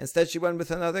Yavam. Instead, she went with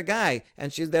another guy,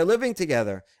 and they're living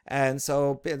together. And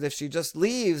so, if she just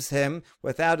leaves him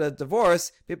without a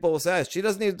divorce, people will say she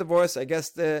doesn't need a divorce. I guess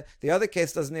the other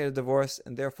case doesn't need a divorce,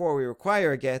 and therefore we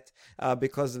require a get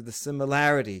because of the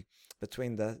similarity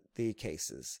between the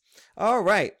cases. All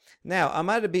right. Now,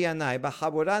 Amar Biyanai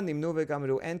b'chabura nimnu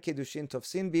v'gamru en kiddushin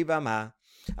tofsin bivama.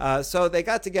 So they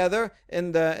got together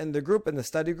in the group, in the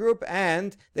study group,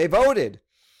 and they voted.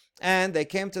 And they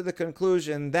came to the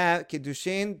conclusion that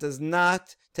kiddushin does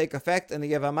not take effect in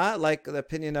the Yevama, like the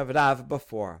opinion of Rav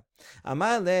before.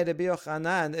 Amar le Rabbi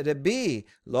Yochanan, Rabbi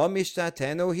lo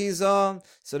mishtatenu hizo.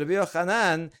 So Rabbi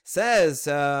Yochanan says,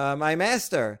 my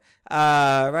master,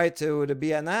 right, to Rabbi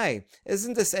Yanai,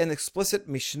 isn't this an explicit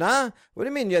Mishnah? What do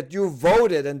you mean yet you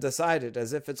voted and decided,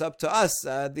 as if it's up to us,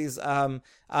 these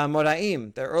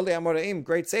Amoraim, the early Amoraim,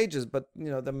 great sages, but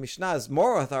the Mishnah is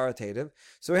more authoritative.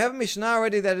 So we have a Mishnah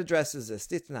already that addresses this.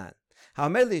 Titnan.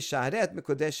 Someone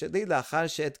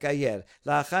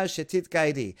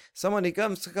he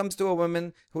comes to a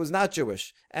woman who is not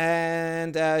Jewish,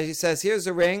 and he says, here's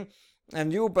a ring,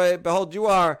 and you, behold, you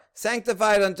are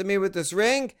sanctified unto me with this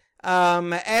ring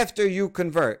after you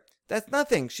convert. That's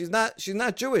nothing. She's not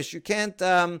Jewish. You can't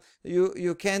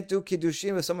you can't do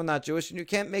kiddushin with someone not Jewish, and you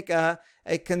can't make a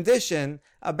condition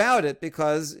about it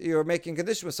because you're making a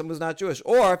condition with someone who's not Jewish.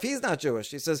 Or if he's not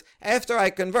Jewish, he says, after I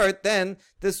convert, then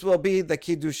this will be the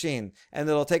kiddushin, and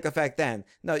it'll take effect then.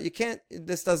 No, you can't.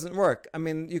 This doesn't work. I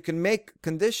mean, you can make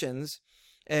conditions.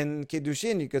 In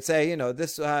Kiddushin, you could say,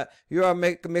 this you are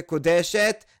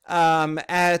mikudeshet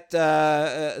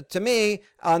to me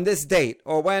on this date,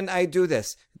 or when I do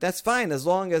this. That's fine, as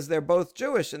long as they're both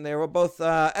Jewish and they were both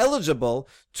eligible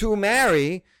to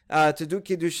marry, to do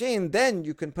Kiddushin, then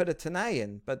you can put a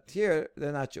Tanayin. But here,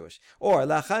 they're not Jewish. Or,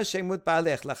 lachar shemut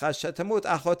baalech, lachar shetamut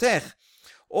achotech.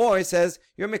 Or it says,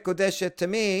 you're mikudeshet to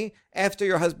me after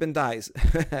your husband dies.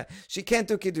 She can't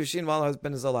do kiddushin while her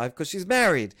husband is alive because she's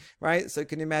married, right? So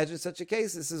can you imagine such a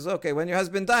case? This is, okay, when your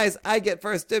husband dies, I get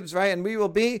first dibs, right? And we will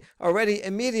be already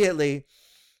immediately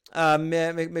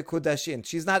mikudeshin.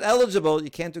 She's not eligible.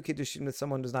 You can't do kiddushin with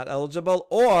someone who's not eligible.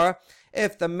 Or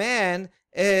if the man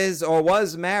is or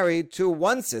was married to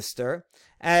one sister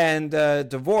and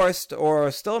divorced or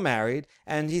still married,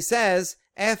 and he says,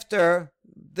 after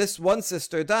this one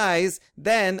sister dies,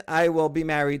 then I will be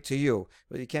married to you.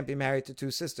 But you can't be married to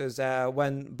two sisters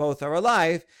when both are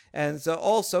alive. And so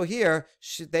also here,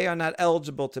 they are not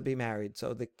eligible to be married.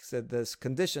 So this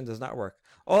condition does not work.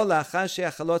 And here's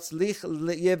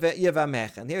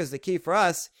the key for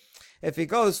us. If he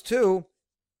goes to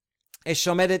a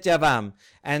shomedet yavam,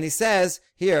 and he says,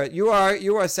 here, you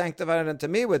are sanctified unto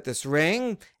me with this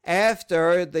ring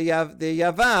after the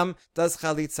yavam does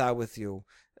chalitza with you.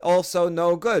 Also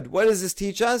no good. What does this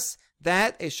teach us?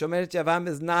 That a shomeret yavam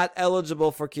is not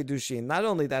eligible for kiddushin. Not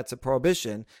only that's a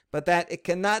prohibition, but that it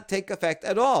cannot take effect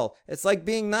at all. It's like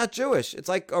being not Jewish. It's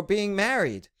like or being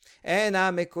married.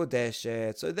 Ena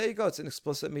mikudeshet. So there you go. It's an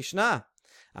explicit Mishnah.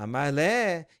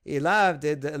 Amale ilav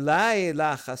did lai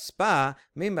la chaspa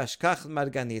mimashkach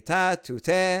marganita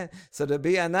tute. So the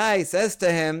Bianai says to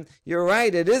him, you're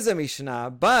right, it is a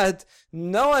Mishnah, but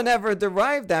no one ever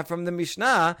derived that from the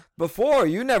Mishnah before.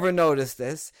 You never noticed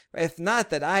this. If not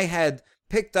that I had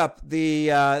picked up the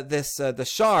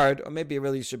shard, or maybe it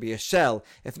really should be a shell.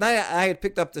 If not, I had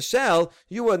picked up the shell,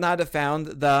 you would not have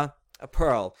found a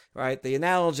pearl, right? The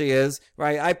analogy is,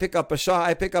 right, I pick up a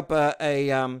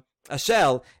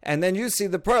shell, and then you see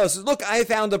the pearl. Says, look, I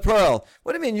found a pearl.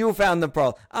 What do you mean you found the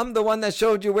pearl? I'm the one that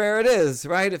showed you where it is,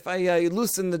 right? If I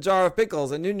loosen the jar of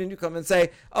pickles and you come and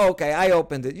say, oh, okay, I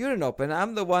opened it. You didn't open it.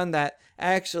 I'm the one that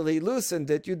actually loosened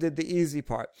it. You did the easy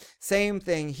part. Same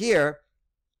thing here.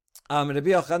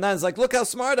 Rabbi Yochanan is like, look how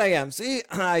smart I am. See,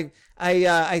 I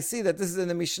see that this is in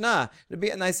the Mishnah.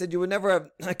 And I said, you would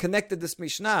never have connected this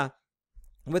Mishnah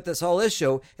with this whole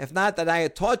issue, if not that I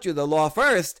had taught you the law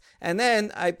first, and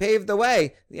then I paved the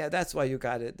way. Yeah, that's why you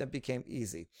got it. That became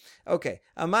easy. Okay.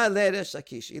 Amar le Resh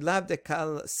Lakish, ilav de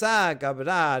kal sa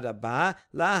gabra rabba,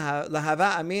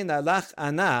 lahava amina lach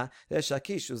ana. Resh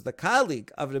Lakish, who's the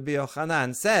colleague of Rabbi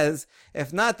Yochanan, says,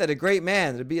 if not that a great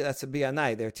man, that's Rabbi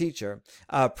Anai, their teacher,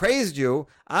 praised you,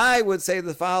 I would say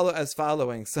the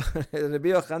following. So Rabbi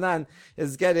Yochanan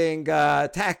is getting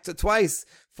attacked twice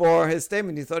for his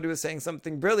statement. He thought he was saying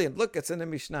something brilliant. Look, it's in the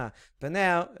Mishnah. But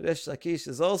now, Resh Lakish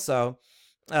is also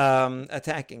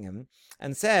attacking him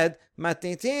and said,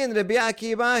 Matnitin Rabbi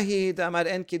Akiva hi damar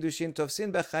en kiddushin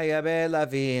tofsin bechayabe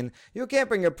lavin. You can't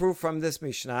bring a proof from this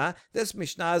Mishnah. This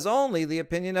Mishnah is only the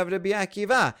opinion of Rabbi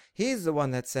Akiva. He's the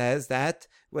one that says that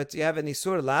what you have an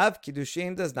isur lav,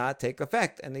 kiddushin does not take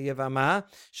effect. And the Yavama,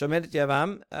 Shomedet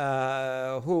Yavam,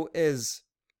 who is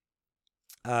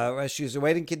she's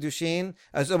awaiting kiddushin,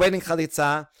 awaiting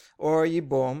chalitza or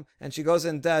yibum, and she goes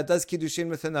and does kiddushin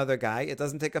with another guy. It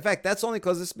doesn't take effect. That's only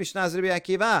because this Mishnah is Rabbi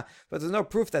Akiva, but there's no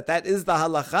proof that is the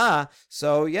halacha.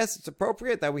 So yes, it's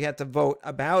appropriate that we had to vote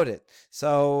about it.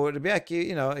 So Rabbi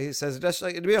Akiva, he says, Rabbi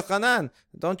Yochanan,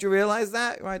 don't you realize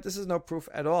that? Right? This is no proof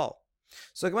at all.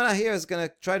 So Gemara here is going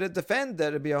to try to defend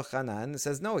the Rabbi Yochanan and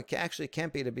says, no, it actually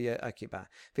can't be Rabbi Akiva.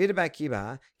 Rabbi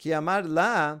Akiva, ki amar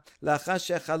la lachas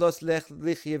shechalos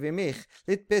lich yevimich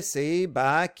litpesi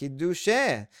ba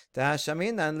kiddushe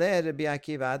tahashaminan le Rabbi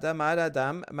Akiva damar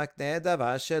adam makneh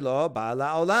davar shelo ba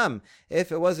la'olam.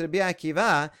 If it was Rabbi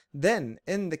Akiva, then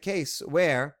in the case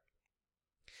where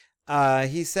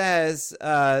he says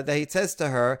to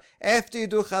her, after you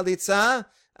do chalitza,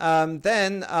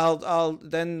 then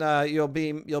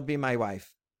you'll be my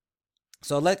wife.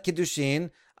 So let kiddushin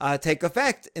take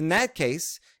effect in that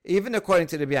case, even according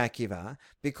to Rabbi Akiva,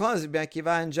 because Rabbi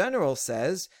Akiva in general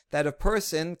says that a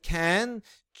person can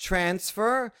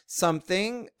transfer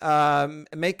something,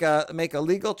 make a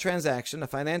legal transaction, a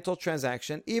financial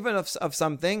transaction, even of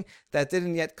something that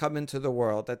didn't yet come into the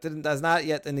world, does not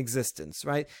yet in existence,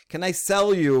 right? Can I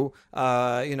sell you,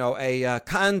 a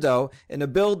condo in a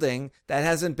building that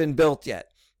hasn't been built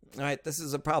yet? All right, this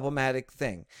is a problematic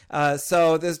thing.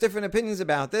 So there's different opinions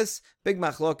about this. Big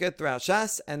machloket throughout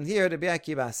Shas, and here Rabbi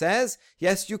Akiva says,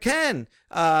 yes, you can.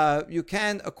 You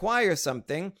can acquire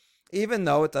something even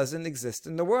though it doesn't exist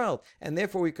in the world, and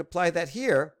therefore we could apply that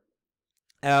here,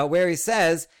 where he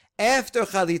says, after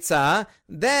chalitza,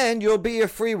 then you'll be a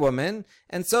free woman,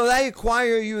 and so I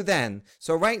acquire you then.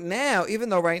 So right now, even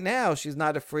though right now she's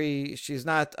not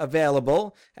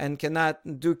available and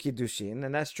cannot do kiddushin,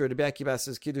 and that's true. Rabbi Akiva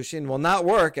says kiddushin will not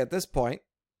work at this point,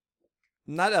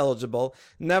 not eligible.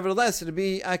 Nevertheless,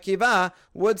 Rabbi Akiva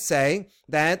would say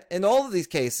that in all of these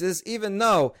cases, even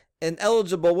though an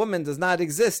eligible woman does not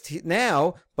exist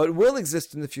now, but will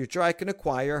exist in the future, I can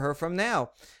acquire her from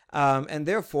now. And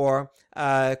therefore,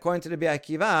 according to Rabbi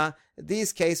Akiva,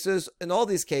 in all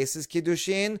these cases,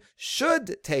 kiddushin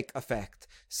should take effect.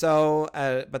 So,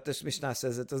 but the Mishnah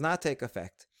says it does not take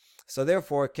effect. So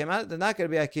therefore, the not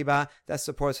Rabbi Akiva, that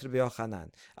supports Rabbi Yochanan.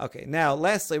 Okay, now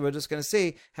lastly, we're just going to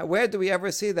see, where do we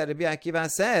ever see that Rabbi Akiva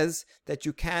says that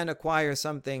you can acquire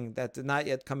something that did not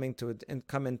yet come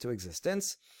into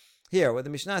existence? Here, what the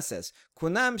Mishnah says,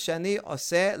 Kunam shani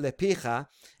oseh lepicha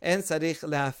en tzarich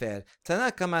lehafer.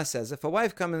 Tanna Kama says, if a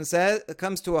wife comes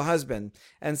to a husband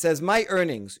and says, my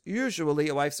earnings, usually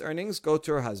a wife's earnings go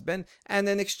to her husband, and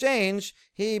in exchange,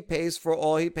 he pays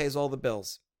all the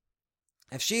bills.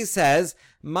 If she says,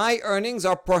 my earnings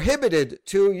are prohibited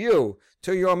to you,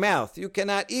 to your mouth, you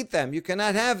cannot eat them, you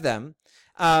cannot have them,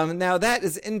 now that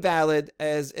is invalid,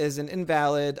 is an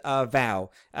invalid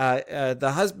vow.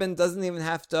 The husband doesn't even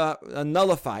have to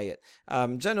nullify it.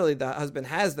 Generally, the husband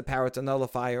has the power to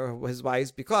nullify his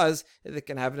wife's because it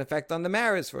can have an effect on the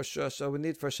marriage for sure. So we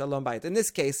need for shalom bayit. In this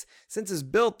case, since it's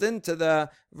built into the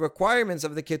requirements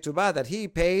of the ketubah that he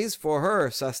pays for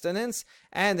her sustenance,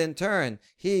 and in turn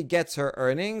he gets her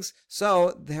earnings,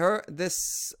 so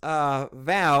this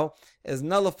vow is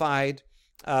nullified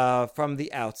from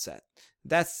the outset.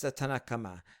 That's the Tanna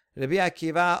Kama. Rabbi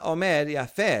Akiva Omer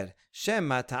Yafer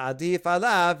Shema Ta'adif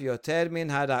Alav Yoter Min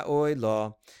Hara'oi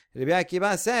Lo. Rabbi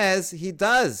Akiva says he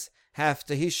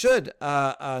should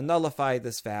nullify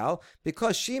this vow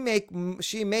because she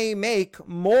may make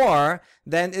more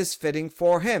than is fitting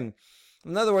for him.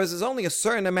 In other words, there's only a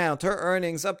certain amount, her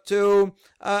earnings up to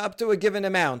a given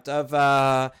amount of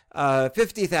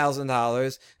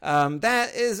 $50,000.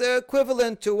 That is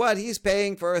equivalent to what he's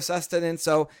paying for her sustenance.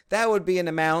 So that would be an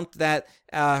amount that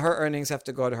her earnings have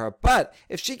to go to her. But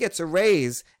if she gets a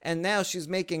raise and now she's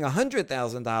making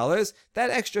 $100,000,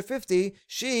 that extra 50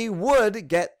 she would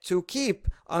get to keep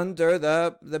under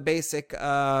the basic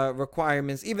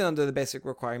requirements, even under the basic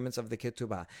requirements of the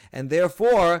ketubah, and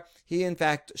therefore he in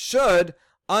fact should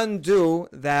undo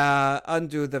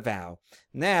the vow.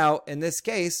 Now, in this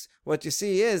case, what you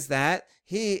see is that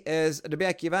Rabbi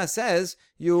Akiva says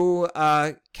you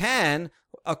can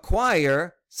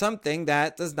acquire something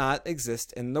that does not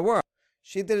exist in the world.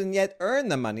 She didn't yet earn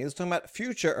the money. He's talking about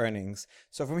future earnings.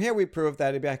 So from here we prove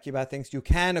that Rabbi Akiva thinks you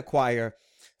can acquire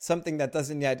something that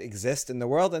doesn't yet exist in the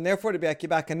world, and therefore Rabbi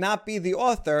Akiva cannot be the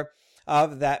author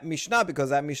of that Mishnah, because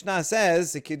that Mishnah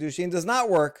says the Kiddushin does not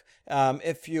work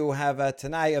if you have a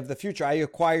Tanai of the future. I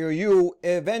acquire you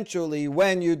eventually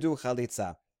when you do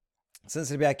Chalitza.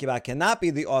 Since Rabbi Akiva cannot be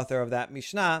the author of that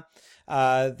Mishnah,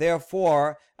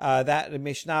 therefore that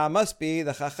Mishnah must be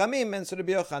the Chachamim, and so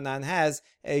Rabbi Yochanan has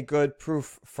a good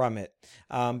proof from it.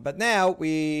 But now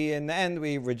in the end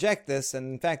we reject this,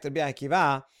 and in fact Rabbi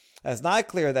Akiva it's not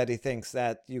clear that he thinks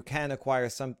that you can acquire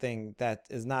something that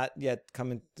is not yet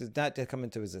come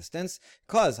into existence,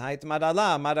 because when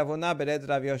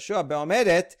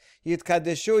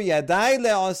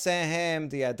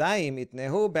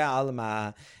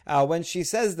she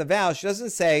says the vow, she doesn't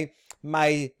say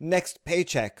my next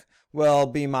paycheck will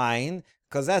be mine,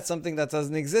 because that's something that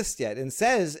doesn't exist yet.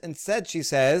 Instead she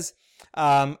says,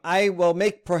 I will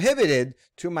make prohibited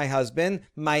to my husband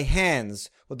my hands,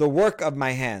 or the work of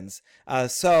my hands.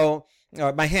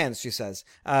 My hands, she says,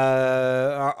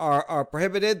 are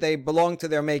prohibited. They belong to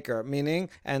their maker, meaning,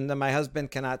 and my husband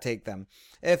cannot take them.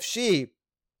 If she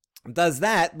does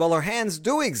that, well, her hands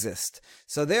do exist.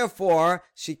 So therefore,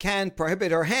 she can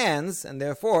prohibit her hands, and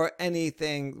therefore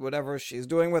anything, whatever she's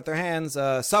doing with her hands,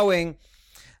 sewing,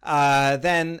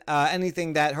 then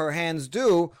anything that her hands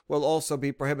do will also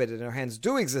be prohibited. And her hands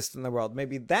do exist in the world.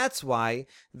 Maybe that's why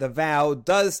the vow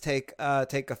does take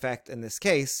effect in this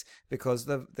case, because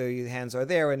the hands are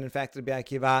there. And in fact, Rabbi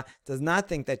Akiva does not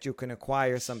think that you can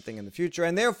acquire something in the future.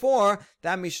 And therefore,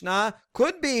 that Mishnah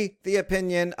could be the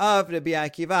opinion of Rabbi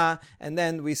Akiva. And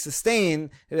then we sustain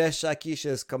Resh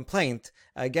Lakish's complaint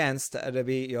against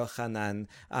Rabbi Yochanan.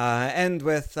 And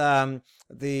with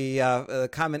the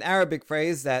common Arabic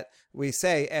phrase that we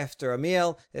say after a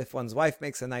meal, if one's wife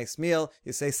makes a nice meal,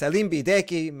 you say Salim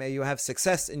bideki, may you have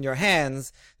success in your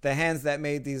hands, the hands that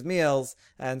made these meals.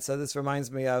 And so this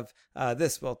reminds me of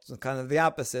kind of the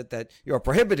opposite, that you're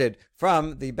prohibited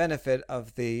from the benefit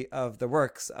of the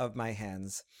works of my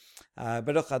hands.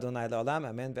 Baruch Adonai Le'olam,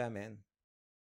 Amen ve'amen.